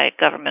by a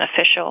government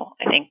official,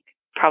 I think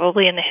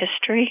probably in the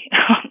history.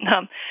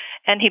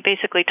 And he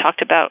basically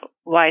talked about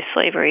why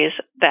slavery is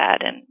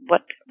bad and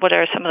what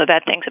are some of the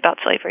bad things about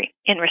slavery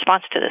in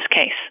response to this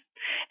case.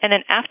 And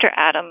then after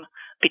Adam,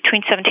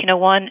 between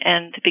 1701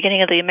 and the beginning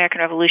of the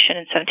American Revolution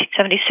in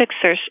 1776,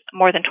 there's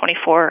more than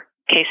 24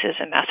 cases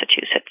in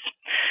Massachusetts.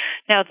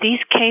 Now, these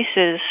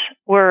cases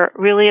were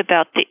really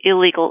about the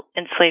illegal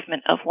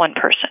enslavement of one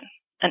person,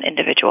 an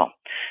individual.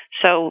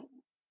 So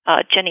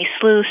Jenny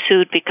Slew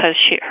sued because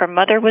her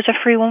mother was a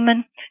free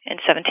woman in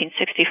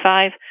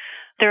 1765.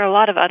 There are a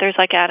lot of others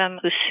like Adam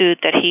who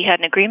sued that he had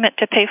an agreement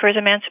to pay for his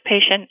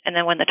emancipation, and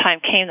then when the time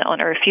came, the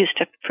owner refused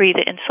to free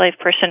the enslaved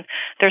person.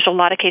 There's a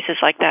lot of cases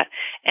like that.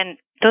 And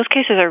those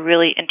cases are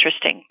really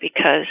interesting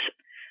because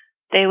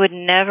they would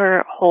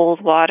never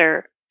hold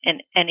water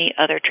in any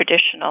other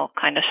traditional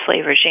kind of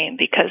slave regime,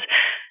 because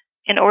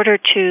in order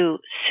to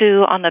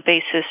sue on the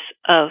basis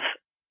of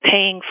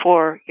paying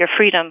for your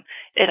freedom,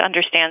 it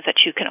understands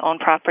that you can own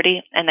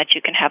property and that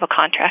you can have a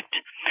contract.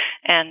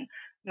 And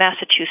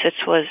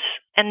Massachusetts was,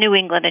 and New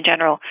England in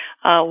general,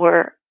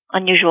 were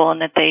unusual in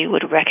that they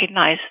would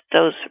recognize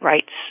those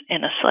rights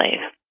in a slave.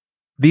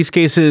 These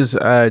cases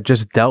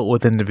just dealt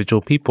with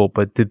individual people,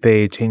 but did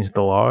they change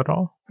the law at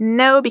all?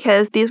 No,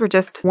 because these were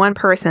just one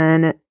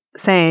person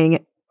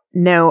saying,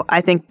 no,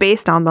 I think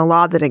based on the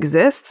law that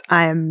exists,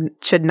 I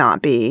should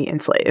not be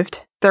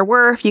enslaved. There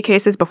were a few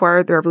cases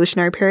before the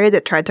Revolutionary period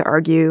that tried to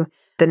argue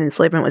that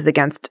enslavement was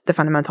against the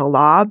fundamental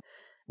law.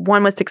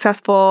 One was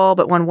successful,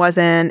 but one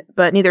wasn't.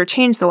 But neither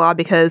changed the law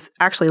because,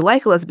 actually,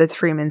 like Elizabeth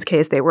Freeman's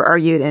case, they were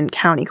argued in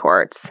county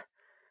courts.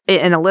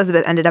 And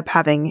Elizabeth ended up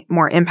having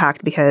more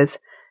impact because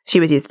she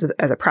was used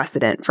as a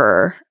precedent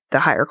for the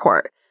higher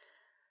court.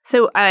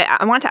 So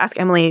I want to ask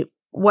Emily,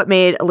 what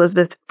made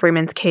Elizabeth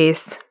Freeman's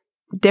case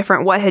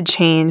different? What had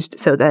changed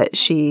so that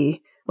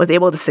she was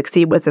able to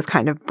succeed with this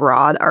kind of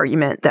broad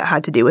argument that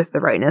had to do with the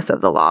rightness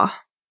of the law?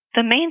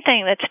 The main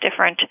thing that's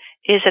different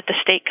is that the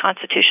state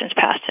constitutions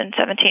passed in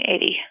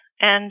 1780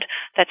 and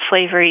that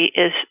slavery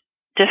is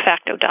de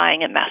facto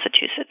dying in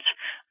Massachusetts.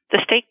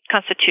 The state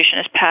constitution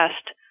is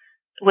passed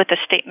with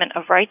a statement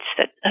of rights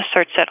that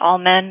asserts that all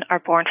men are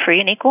born free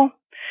and equal.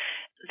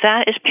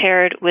 That is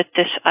paired with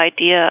this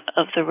idea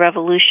of the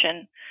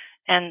revolution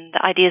and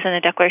the ideas in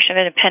the Declaration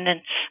of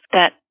Independence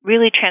that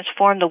really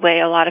transform the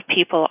way a lot of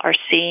people are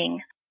seeing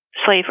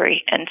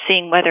slavery and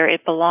seeing whether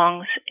it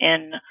belongs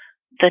in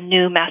the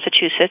new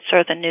Massachusetts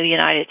or the new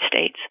United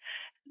States.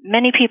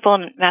 Many people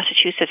in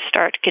Massachusetts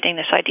start getting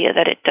this idea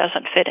that it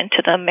doesn't fit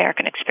into the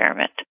American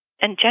experiment.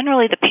 And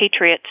generally the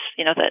patriots,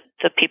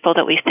 the people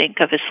that we think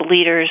of as the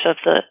leaders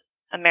of the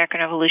American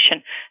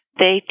Revolution,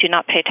 they do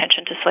not pay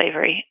attention to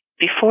slavery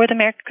before the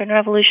American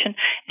Revolution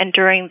and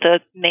during the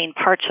main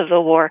parts of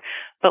the war.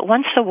 But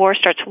once the war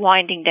starts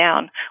winding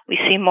down, we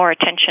see more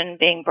attention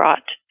being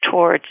brought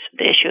towards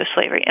the issue of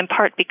slavery, in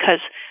part because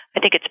I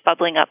think it's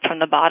bubbling up from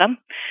the bottom.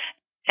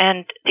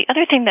 And the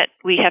other thing that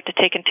we have to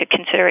take into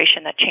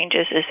consideration that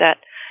changes is that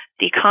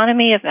the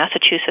economy of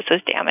Massachusetts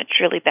was damaged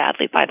really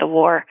badly by the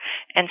war.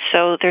 And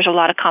so there's a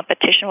lot of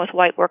competition with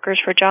white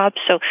workers for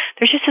jobs. So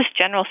there's just this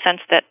general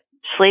sense that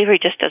slavery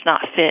just does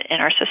not fit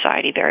in our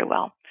society very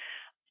well.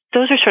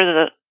 Those are sort of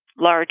the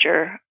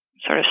larger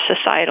sort of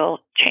societal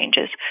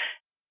changes.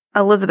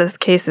 Elizabeth's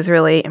case is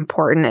really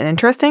important and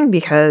interesting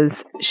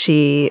because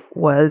she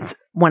was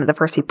one of the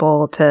first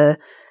people to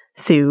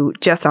sue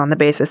just on the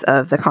basis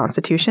of the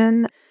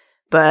Constitution.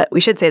 But we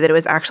should say that it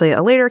was actually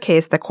a later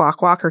case, the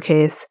Quock Walker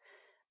case,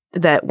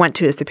 that went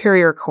to a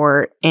superior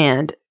court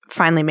and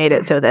finally made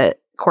it so that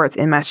courts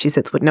in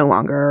Massachusetts would no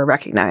longer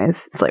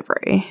recognize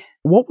slavery.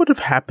 What would have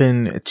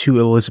happened to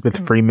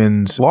Elizabeth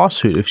Freeman's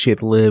lawsuit if she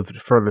had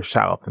lived further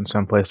south in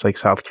some place like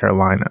South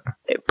Carolina?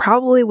 It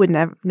probably would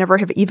never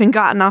have even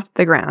gotten off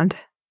the ground.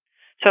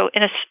 So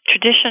in a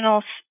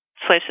traditional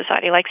slave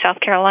society like South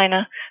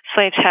Carolina,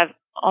 slaves have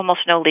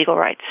almost no legal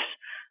rights.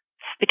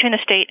 Between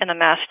the state and the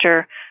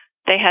master,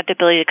 they had the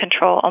ability to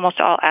control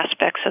almost all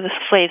aspects of the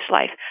slave's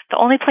life.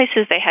 The only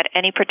places they had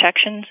any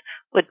protections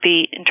would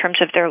be in terms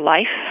of their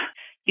life.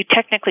 You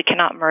technically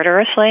cannot murder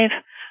a slave.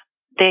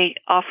 They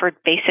offered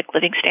basic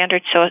living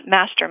standards, so a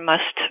master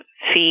must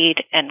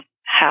feed and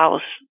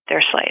house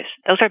their slaves.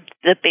 Those are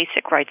the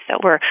basic rights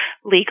that were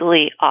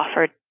legally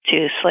offered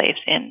to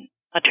slaves in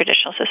a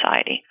traditional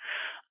society.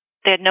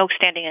 They had no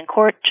standing in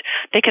court.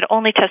 They could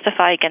only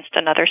testify against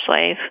another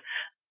slave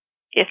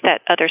if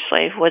that other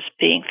slave was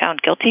being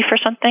found guilty for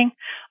something.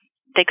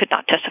 They could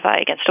not testify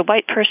against a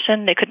white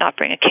person. They could not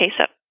bring a case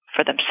up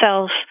for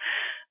themselves.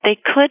 They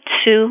could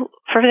sue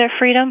for their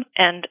freedom,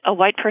 and a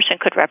white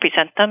person could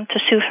represent them to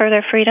sue for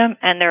their freedom.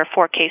 And there are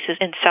 4 cases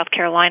in South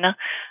Carolina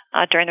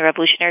during the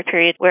Revolutionary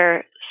period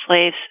where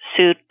slaves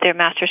sued their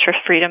masters for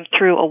freedom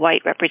through a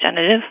white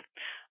representative.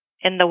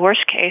 In the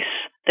worst case,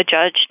 the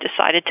judge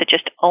decided to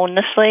just own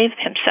the slave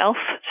himself,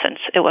 since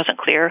it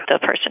wasn't clear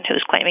the person who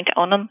was claiming to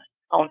own them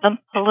owned them.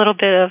 A little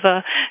bit of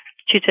a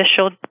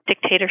judicial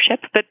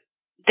dictatorship, but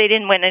they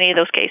didn't win any of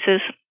those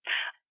cases.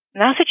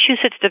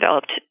 Massachusetts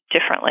developed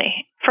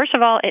differently. First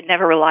of all, it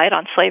never relied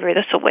on slavery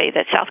the way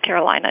that South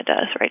Carolina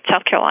does, right?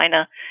 South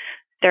Carolina,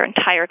 their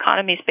entire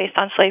economy is based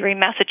on slavery.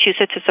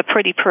 Massachusetts is a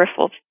pretty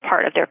peripheral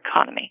part of their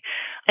economy.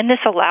 And this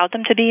allowed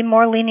them to be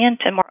more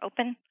lenient and more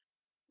open.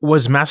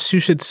 Was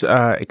Massachusetts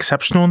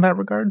exceptional in that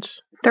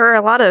regards? There are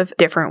a lot of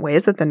different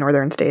ways that the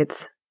northern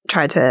states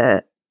tried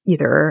to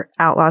either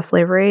outlaw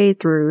slavery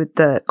through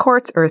the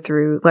courts or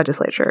through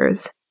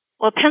legislatures.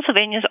 Well,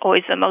 Pennsylvania is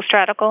always the most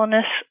radical in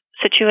this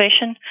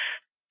situation.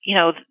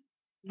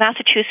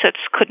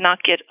 Massachusetts could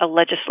not get a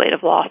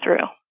legislative law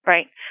through,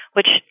 right?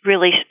 Which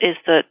really is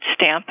the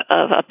stamp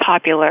of a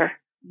popular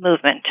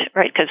movement,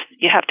 right? Because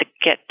you have to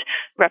get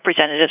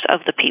representatives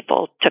of the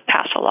people to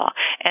pass a law.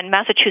 And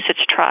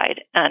Massachusetts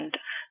tried, and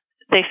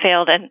they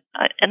failed. And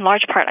in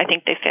large part, I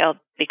think they failed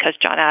because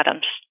John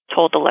Adams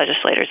told the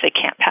legislators they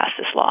can't pass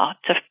this law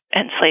to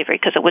end slavery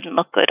because it wouldn't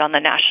look good on the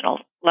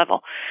national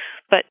level.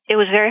 But it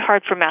was very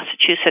hard for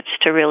Massachusetts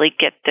to really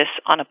get this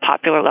on a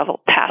popular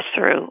level passed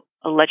through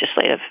a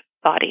legislative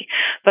body.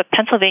 But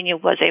Pennsylvania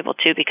was able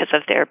to because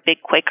of their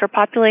big Quaker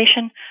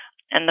population,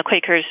 and the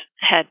Quakers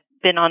had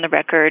been on the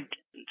record,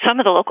 some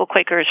of the local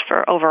Quakers,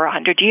 for over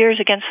 100 years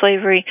against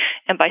slavery,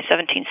 and by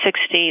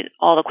 1760,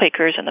 all the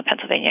Quakers in the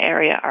Pennsylvania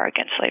area are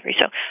against slavery.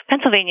 So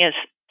Pennsylvania is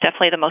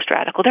definitely the most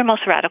radical. They're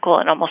most radical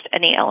in almost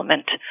any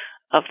element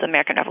of the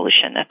American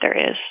Revolution that there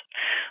is.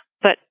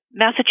 But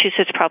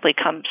Massachusetts probably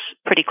comes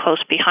pretty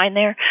close behind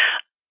there.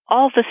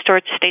 All of the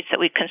states that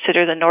we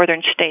consider the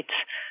northern states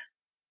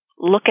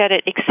look at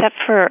it, except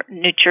for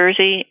New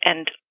Jersey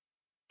and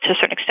to a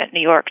certain extent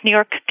New York. New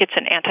York gets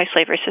an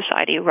anti-slavery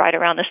society right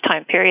around this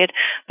time period,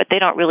 but they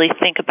don't really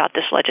think about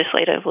this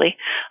legislatively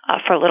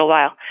for a little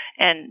while.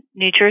 And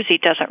New Jersey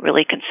doesn't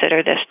really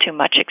consider this too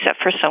much,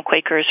 except for some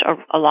Quakers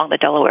along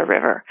the Delaware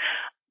River.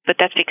 But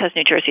that's because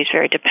New Jersey is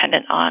very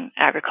dependent on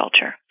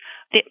agriculture.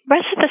 The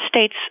rest of the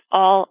states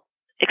all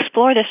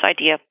explore this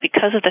idea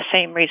because of the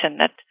same reason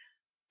that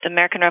the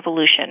American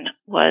Revolution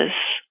was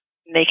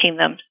making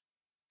them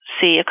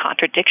see a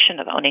contradiction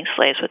of owning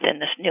slaves within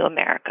this new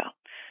America.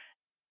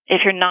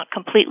 If you're not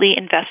completely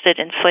invested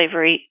in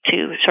slavery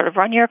to sort of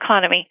run your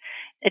economy,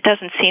 it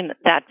doesn't seem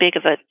that big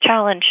of a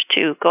challenge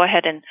to go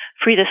ahead and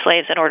free the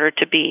slaves in order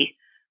to be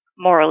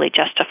morally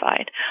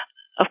justified.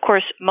 Of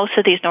course, most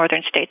of these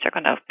northern states are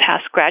going to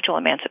pass gradual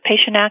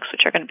emancipation acts,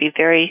 which are going to be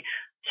very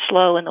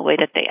slow in the way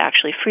that they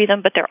actually free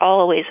them, but they're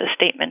always a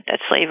statement that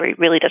slavery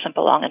really doesn't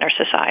belong in our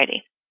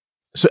society.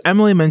 So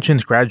Emily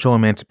mentions gradual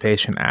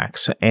emancipation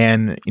acts,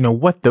 and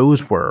what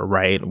those were,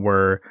 right,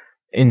 were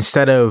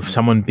instead of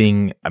someone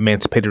being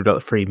emancipated or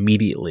free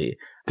immediately,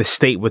 the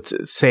state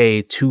would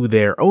say to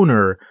their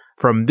owner,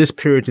 from this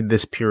period to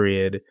this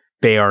period,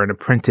 they are an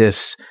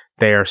apprentice,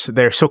 they're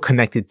so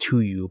connected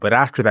to you, but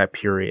after that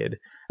period,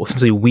 we'll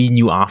essentially wean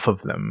you off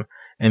of them,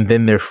 and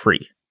then they're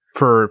free.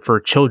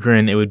 For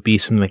children, it would be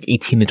something like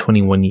 18 to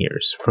 21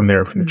 years. From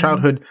their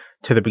childhood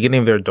to the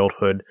beginning of their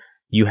adulthood,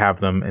 you have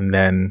them, and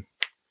then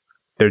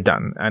they're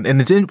done. And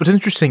what's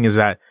interesting is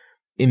that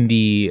in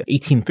the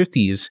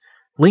 1850s,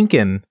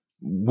 Lincoln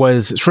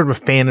was sort of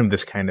a fan of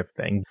this kind of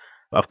thing,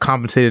 of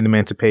compensated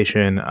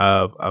emancipation,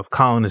 of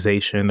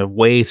colonization, of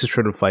ways to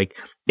sort of like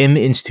in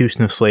the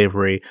institution of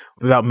slavery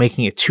without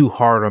making it too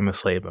hard on the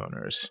slave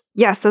owners.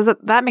 Yes, so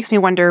that makes me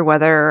wonder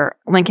whether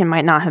Lincoln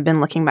might not have been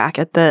looking back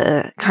at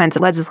the kinds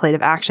of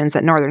legislative actions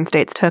that northern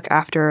states took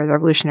after the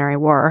Revolutionary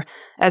War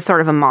as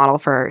sort of a model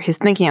for his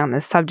thinking on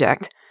this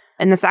subject.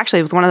 And this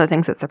actually was one of the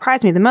things that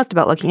surprised me the most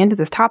about looking into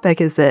this topic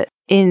is that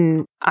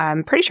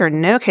I'm pretty sure in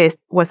no case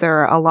was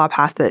there a law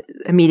passed that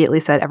immediately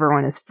said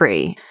everyone is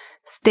free.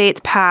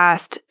 States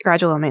passed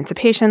gradual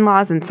emancipation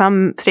laws, and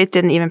some states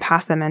didn't even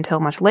pass them until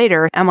much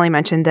later. Emily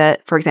mentioned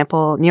that, for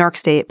example, New York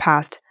State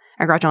passed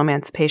a Gradual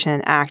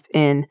Emancipation Act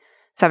in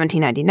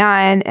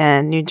 1799,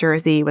 and New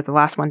Jersey was the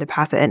last one to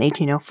pass it in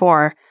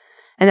 1804.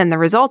 And then the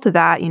result of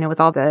that, with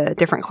all the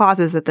different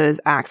clauses that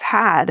those acts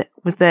had,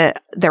 was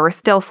that there were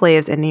still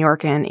slaves in New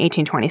York in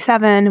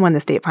 1827 when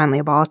the state finally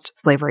abolished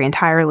slavery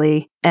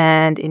entirely.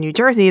 And in New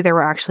Jersey, there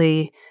were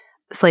actually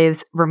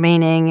slaves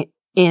remaining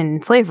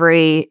in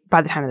slavery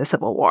by the time of the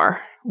Civil War,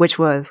 which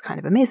was kind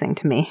of amazing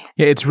to me.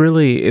 Yeah, it's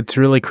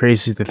really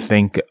crazy to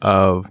think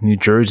of New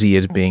Jersey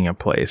as being a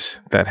place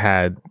that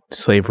had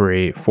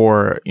slavery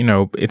for,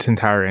 its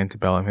entire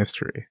antebellum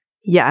history.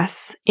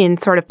 Yes, in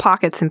sort of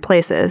pockets and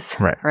places.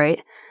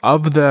 Right.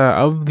 Of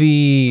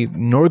the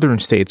northern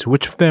states,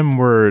 which of them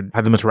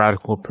had the most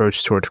radical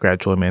approach towards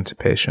gradual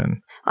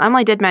emancipation?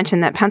 Emily did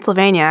mention that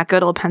Pennsylvania,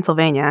 good old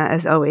Pennsylvania,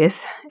 as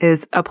always,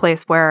 is a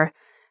place where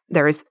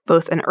there is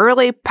both an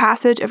early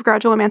passage of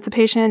gradual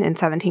emancipation in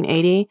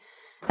 1780,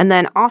 and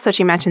then also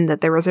she mentioned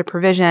that there was a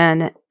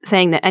provision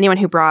saying that anyone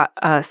who brought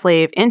a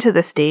slave into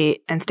the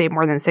state and stayed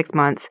more than 6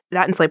 months,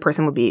 that enslaved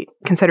person would be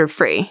considered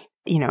free.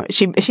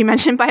 She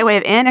mentioned by way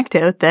of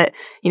anecdote that,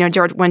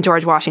 when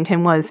George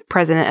Washington was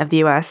president of the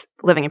U.S.,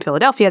 living in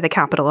Philadelphia, the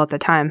capital at the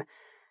time,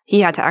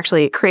 he had to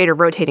actually create a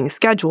rotating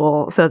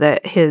schedule so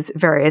that his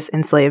various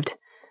enslaved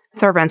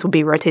servants would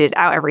be rotated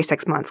out every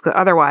 6 months, because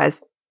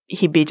otherwise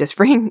he'd be just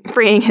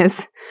freeing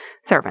his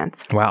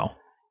servants. Wow.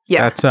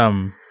 Yeah.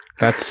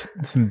 That's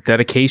some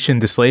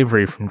dedication to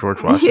slavery from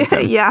George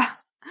Washington. Yeah.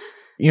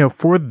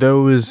 For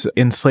those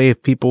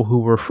enslaved people who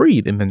were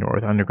freed in the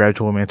North under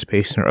gradual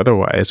emancipation or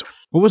otherwise,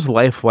 what was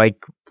life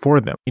like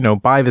for them?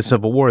 By the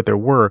Civil War, there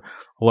were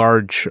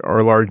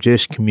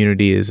large-ish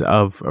communities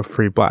of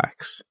free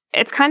blacks.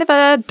 It's kind of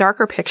a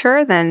darker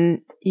picture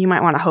than you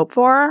might want to hope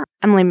for.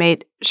 Emily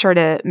made sure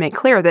to make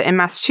clear that in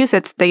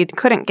Massachusetts, they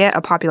couldn't get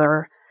a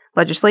popular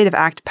legislative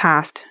act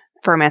passed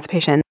for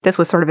emancipation. This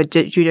was sort of a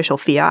judicial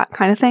fiat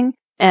kind of thing.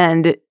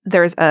 And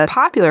there's a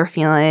popular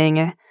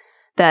feeling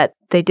that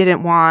they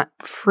didn't want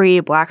free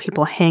black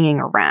people hanging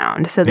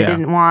around. So they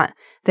didn't want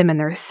them in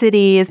their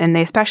cities. And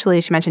they especially,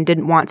 she mentioned,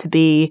 didn't want to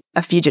be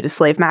a fugitive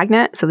slave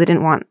magnet. So they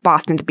didn't want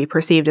Boston to be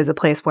perceived as a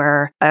place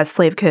where a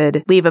slave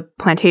could leave a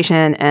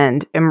plantation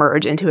and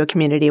emerge into a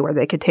community where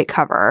they could take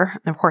cover.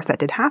 And of course, that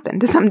did happen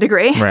to some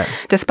degree,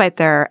 despite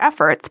their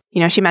efforts.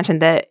 She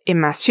mentioned that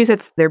in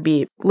Massachusetts, there'd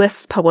be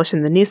lists published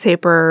in the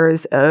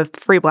newspapers of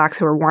free blacks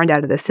who were warned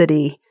out of the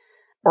city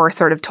or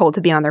sort of told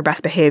to be on their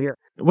best behavior.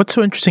 What's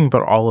so interesting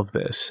about all of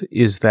this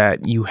is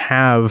that you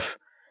have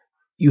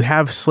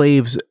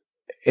slaves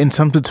in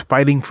some sense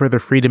fighting for their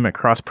freedom at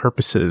cross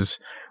purposes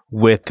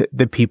with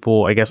the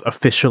people, I guess,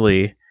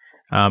 officially,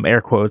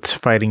 air quotes,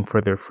 fighting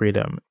for their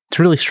freedom. It's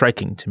really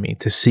striking to me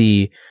to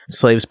see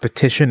slaves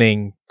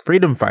petitioning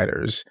freedom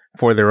fighters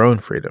for their own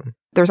freedom.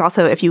 There's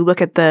also, if you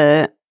look at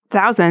the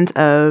thousands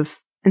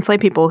of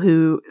enslaved people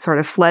who sort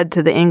of fled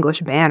to the English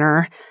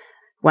banner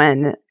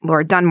when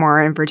Lord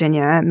Dunmore in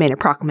Virginia made a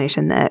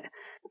proclamation that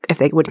if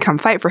they would come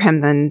fight for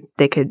him, then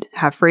they could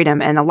have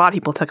freedom. And a lot of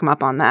people took him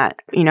up on that.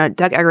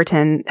 Doug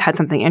Egerton had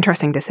something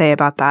interesting to say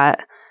about that.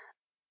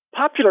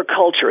 Popular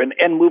culture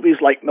and movies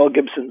like Mel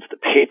Gibson's The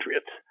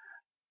Patriot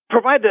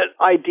provide the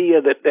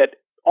idea that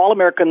all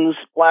Americans,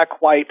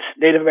 black, white,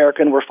 Native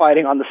American, were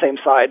fighting on the same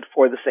side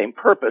for the same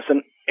purpose.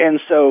 And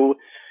so,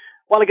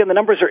 while again the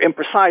numbers are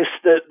imprecise,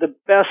 the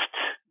best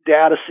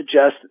data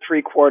suggests that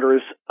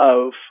 3/4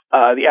 of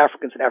the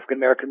Africans and African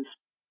Americans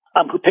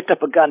who picked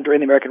up a gun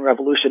during the American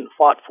Revolution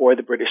fought for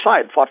the British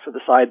side, fought for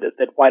the side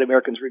that white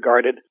Americans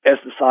regarded as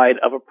the side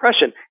of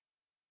oppression.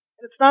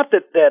 And it's not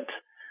that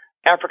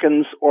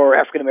Africans or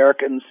African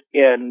Americans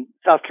in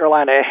South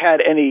Carolina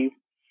had any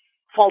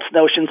false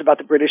notions about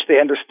the British. They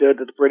understood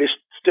that the British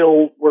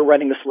still were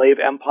running the slave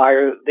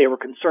empire. They were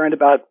concerned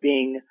about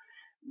being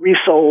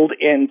resold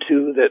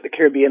into the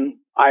Caribbean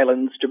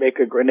islands,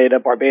 Jamaica, Grenada,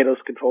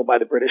 Barbados, controlled by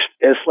the British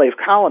as slave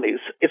colonies.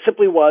 It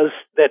simply was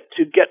that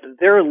to get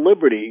their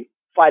liberty,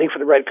 fighting for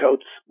the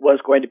redcoats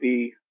was going to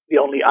be the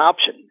only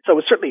option. So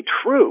it's certainly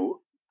true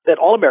that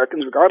all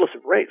Americans, regardless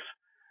of race,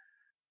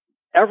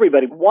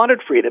 everybody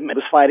wanted freedom and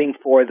was fighting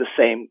for the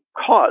same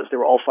cause. They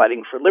were all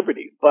fighting for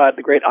liberty. But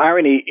the great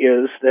irony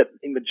is that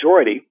the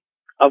majority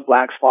of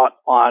blacks fought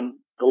on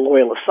the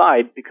loyalist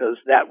side because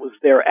that was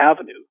their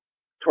avenue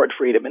toward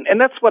freedom.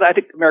 And that's what I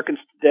think Americans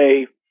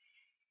today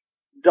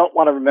don't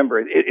want to remember.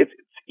 It's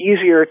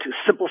easier to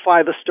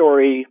simplify the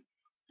story,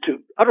 to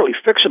utterly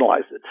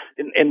fictionalize it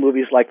in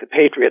movies like The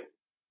Patriot.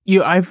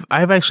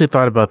 I've actually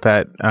thought about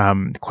that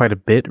quite a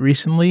bit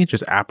recently,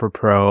 just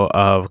apropos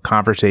of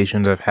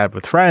conversations I've had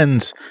with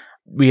friends.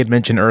 We had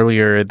mentioned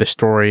earlier the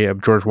story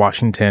of George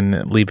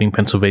Washington leaving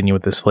Pennsylvania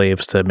with the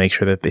slaves to make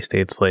sure that they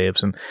stayed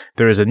slaves. And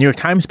there was a New York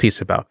Times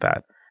piece about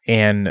that.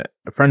 And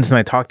friends and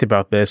I talked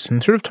about this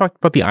and sort of talked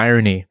about the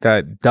irony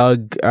that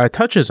Doug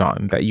touches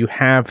on, that you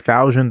have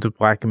thousands of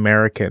Black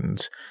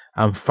Americans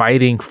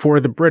fighting for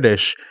the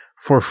British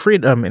for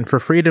freedom, and for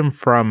freedom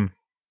from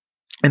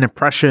an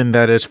oppression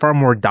that is far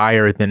more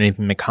dire than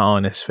anything the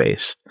colonists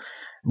faced.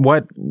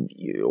 What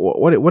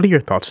are your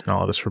thoughts on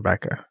all of this,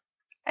 Rebecca?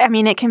 I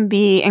mean, it can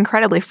be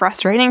incredibly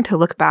frustrating to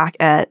look back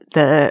at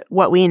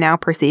what we now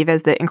perceive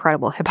as the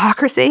incredible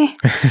hypocrisy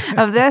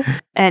of this.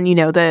 And,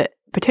 the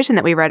petition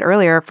that we read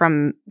earlier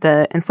from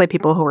the enslaved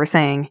people who were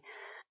saying,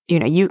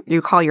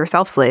 you call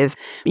yourself slaves,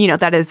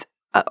 that is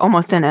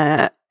almost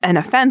an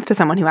offense to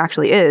someone who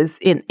actually is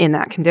in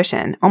that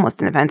condition,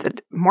 almost an offense,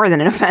 more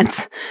than an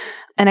offense.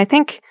 And I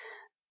think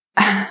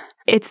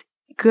it's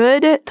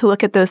good to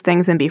look at those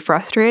things and be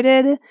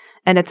frustrated,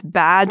 and it's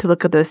bad to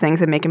look at those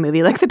things and make a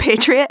movie like The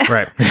Patriot.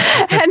 Right.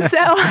 And so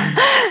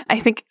I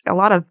think a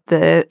lot of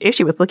the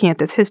issue with looking at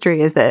this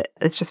history is that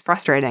it's just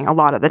frustrating a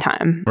lot of the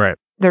time. Right.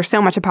 There's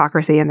so much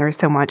hypocrisy and there's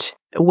so much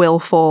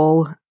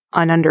willful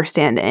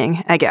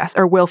ununderstanding, I guess,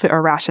 or willful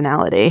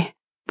irrationality.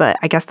 But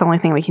I guess the only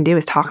thing we can do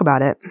is talk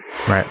about it.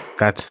 Right.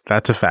 That's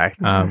a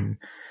fact. Mm-hmm.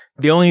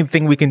 The only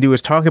thing we can do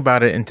is talk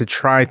about it and to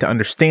try to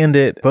understand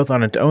it, both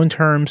on its own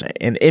terms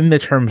and in the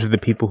terms of the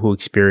people who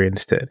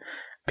experienced it.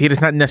 Because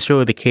it's not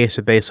necessarily the case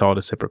that they saw it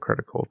as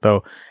hypocritical,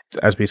 though,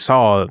 as we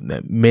saw,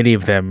 many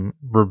of them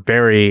were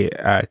very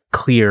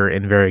clear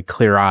and very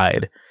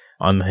clear-eyed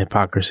on the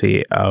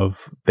hypocrisy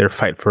of their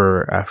fight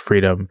for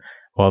freedom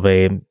while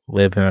they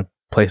live in a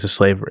place of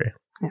slavery.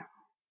 Yeah.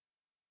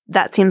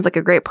 That seems like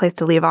a great place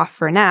to leave off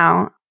for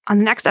now. On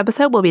the next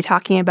episode, we'll be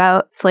talking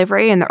about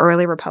slavery in the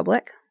early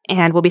republic.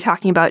 And we'll be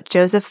talking about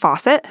Joseph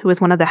Fawcett, who was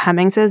one of the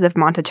Hemmingses of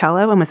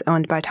Monticello and was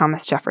owned by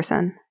Thomas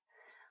Jefferson.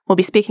 We'll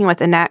be speaking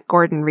with Annette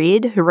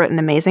Gordon-Reed, who wrote an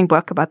amazing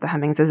book about the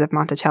Hemmingses of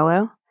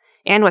Monticello,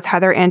 and with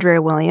Heather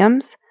Andrea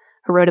Williams,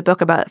 who wrote a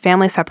book about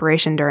family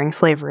separation during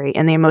slavery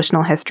and the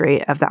emotional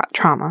history of that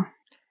trauma.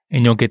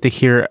 And you'll get to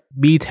hear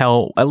me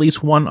tell at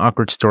least one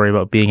awkward story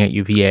about being at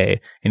UVA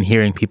and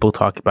hearing people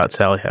talk about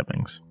Sally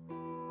Hemings.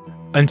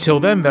 Until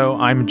then, though,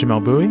 I'm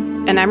Jamel Bowie.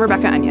 And I'm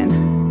Rebecca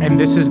Onion. And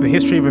this is the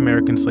History of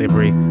American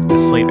Slavery, the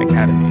Slate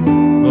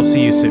Academy. We'll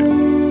see you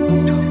soon.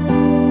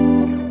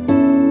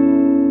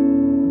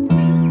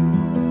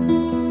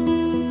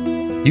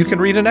 You can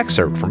read an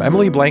excerpt from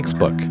Emily Blank's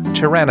book,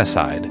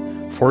 Tyrannicide,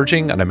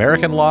 Forging an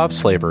American Law of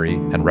Slavery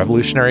in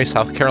Revolutionary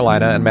South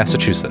Carolina and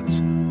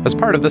Massachusetts, as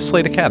part of the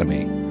Slate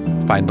Academy.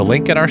 Find the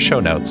link in our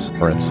show notes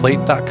or at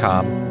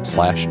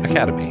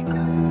slate.com/academy.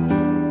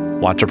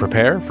 Want to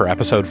prepare for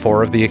episode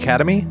 4 of the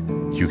Academy?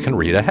 You can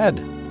read ahead.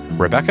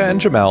 Rebecca and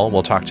Jamel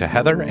will talk to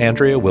Heather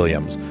Andrea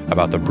Williams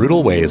about the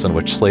brutal ways in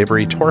which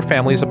slavery tore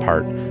families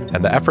apart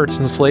and the efforts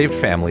enslaved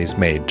families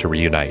made to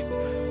reunite.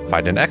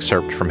 Find an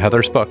excerpt from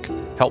Heather's book,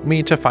 Help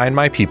Me to Find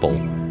My People,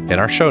 in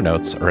our show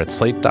notes or at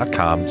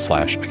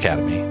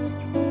slate.com/academy.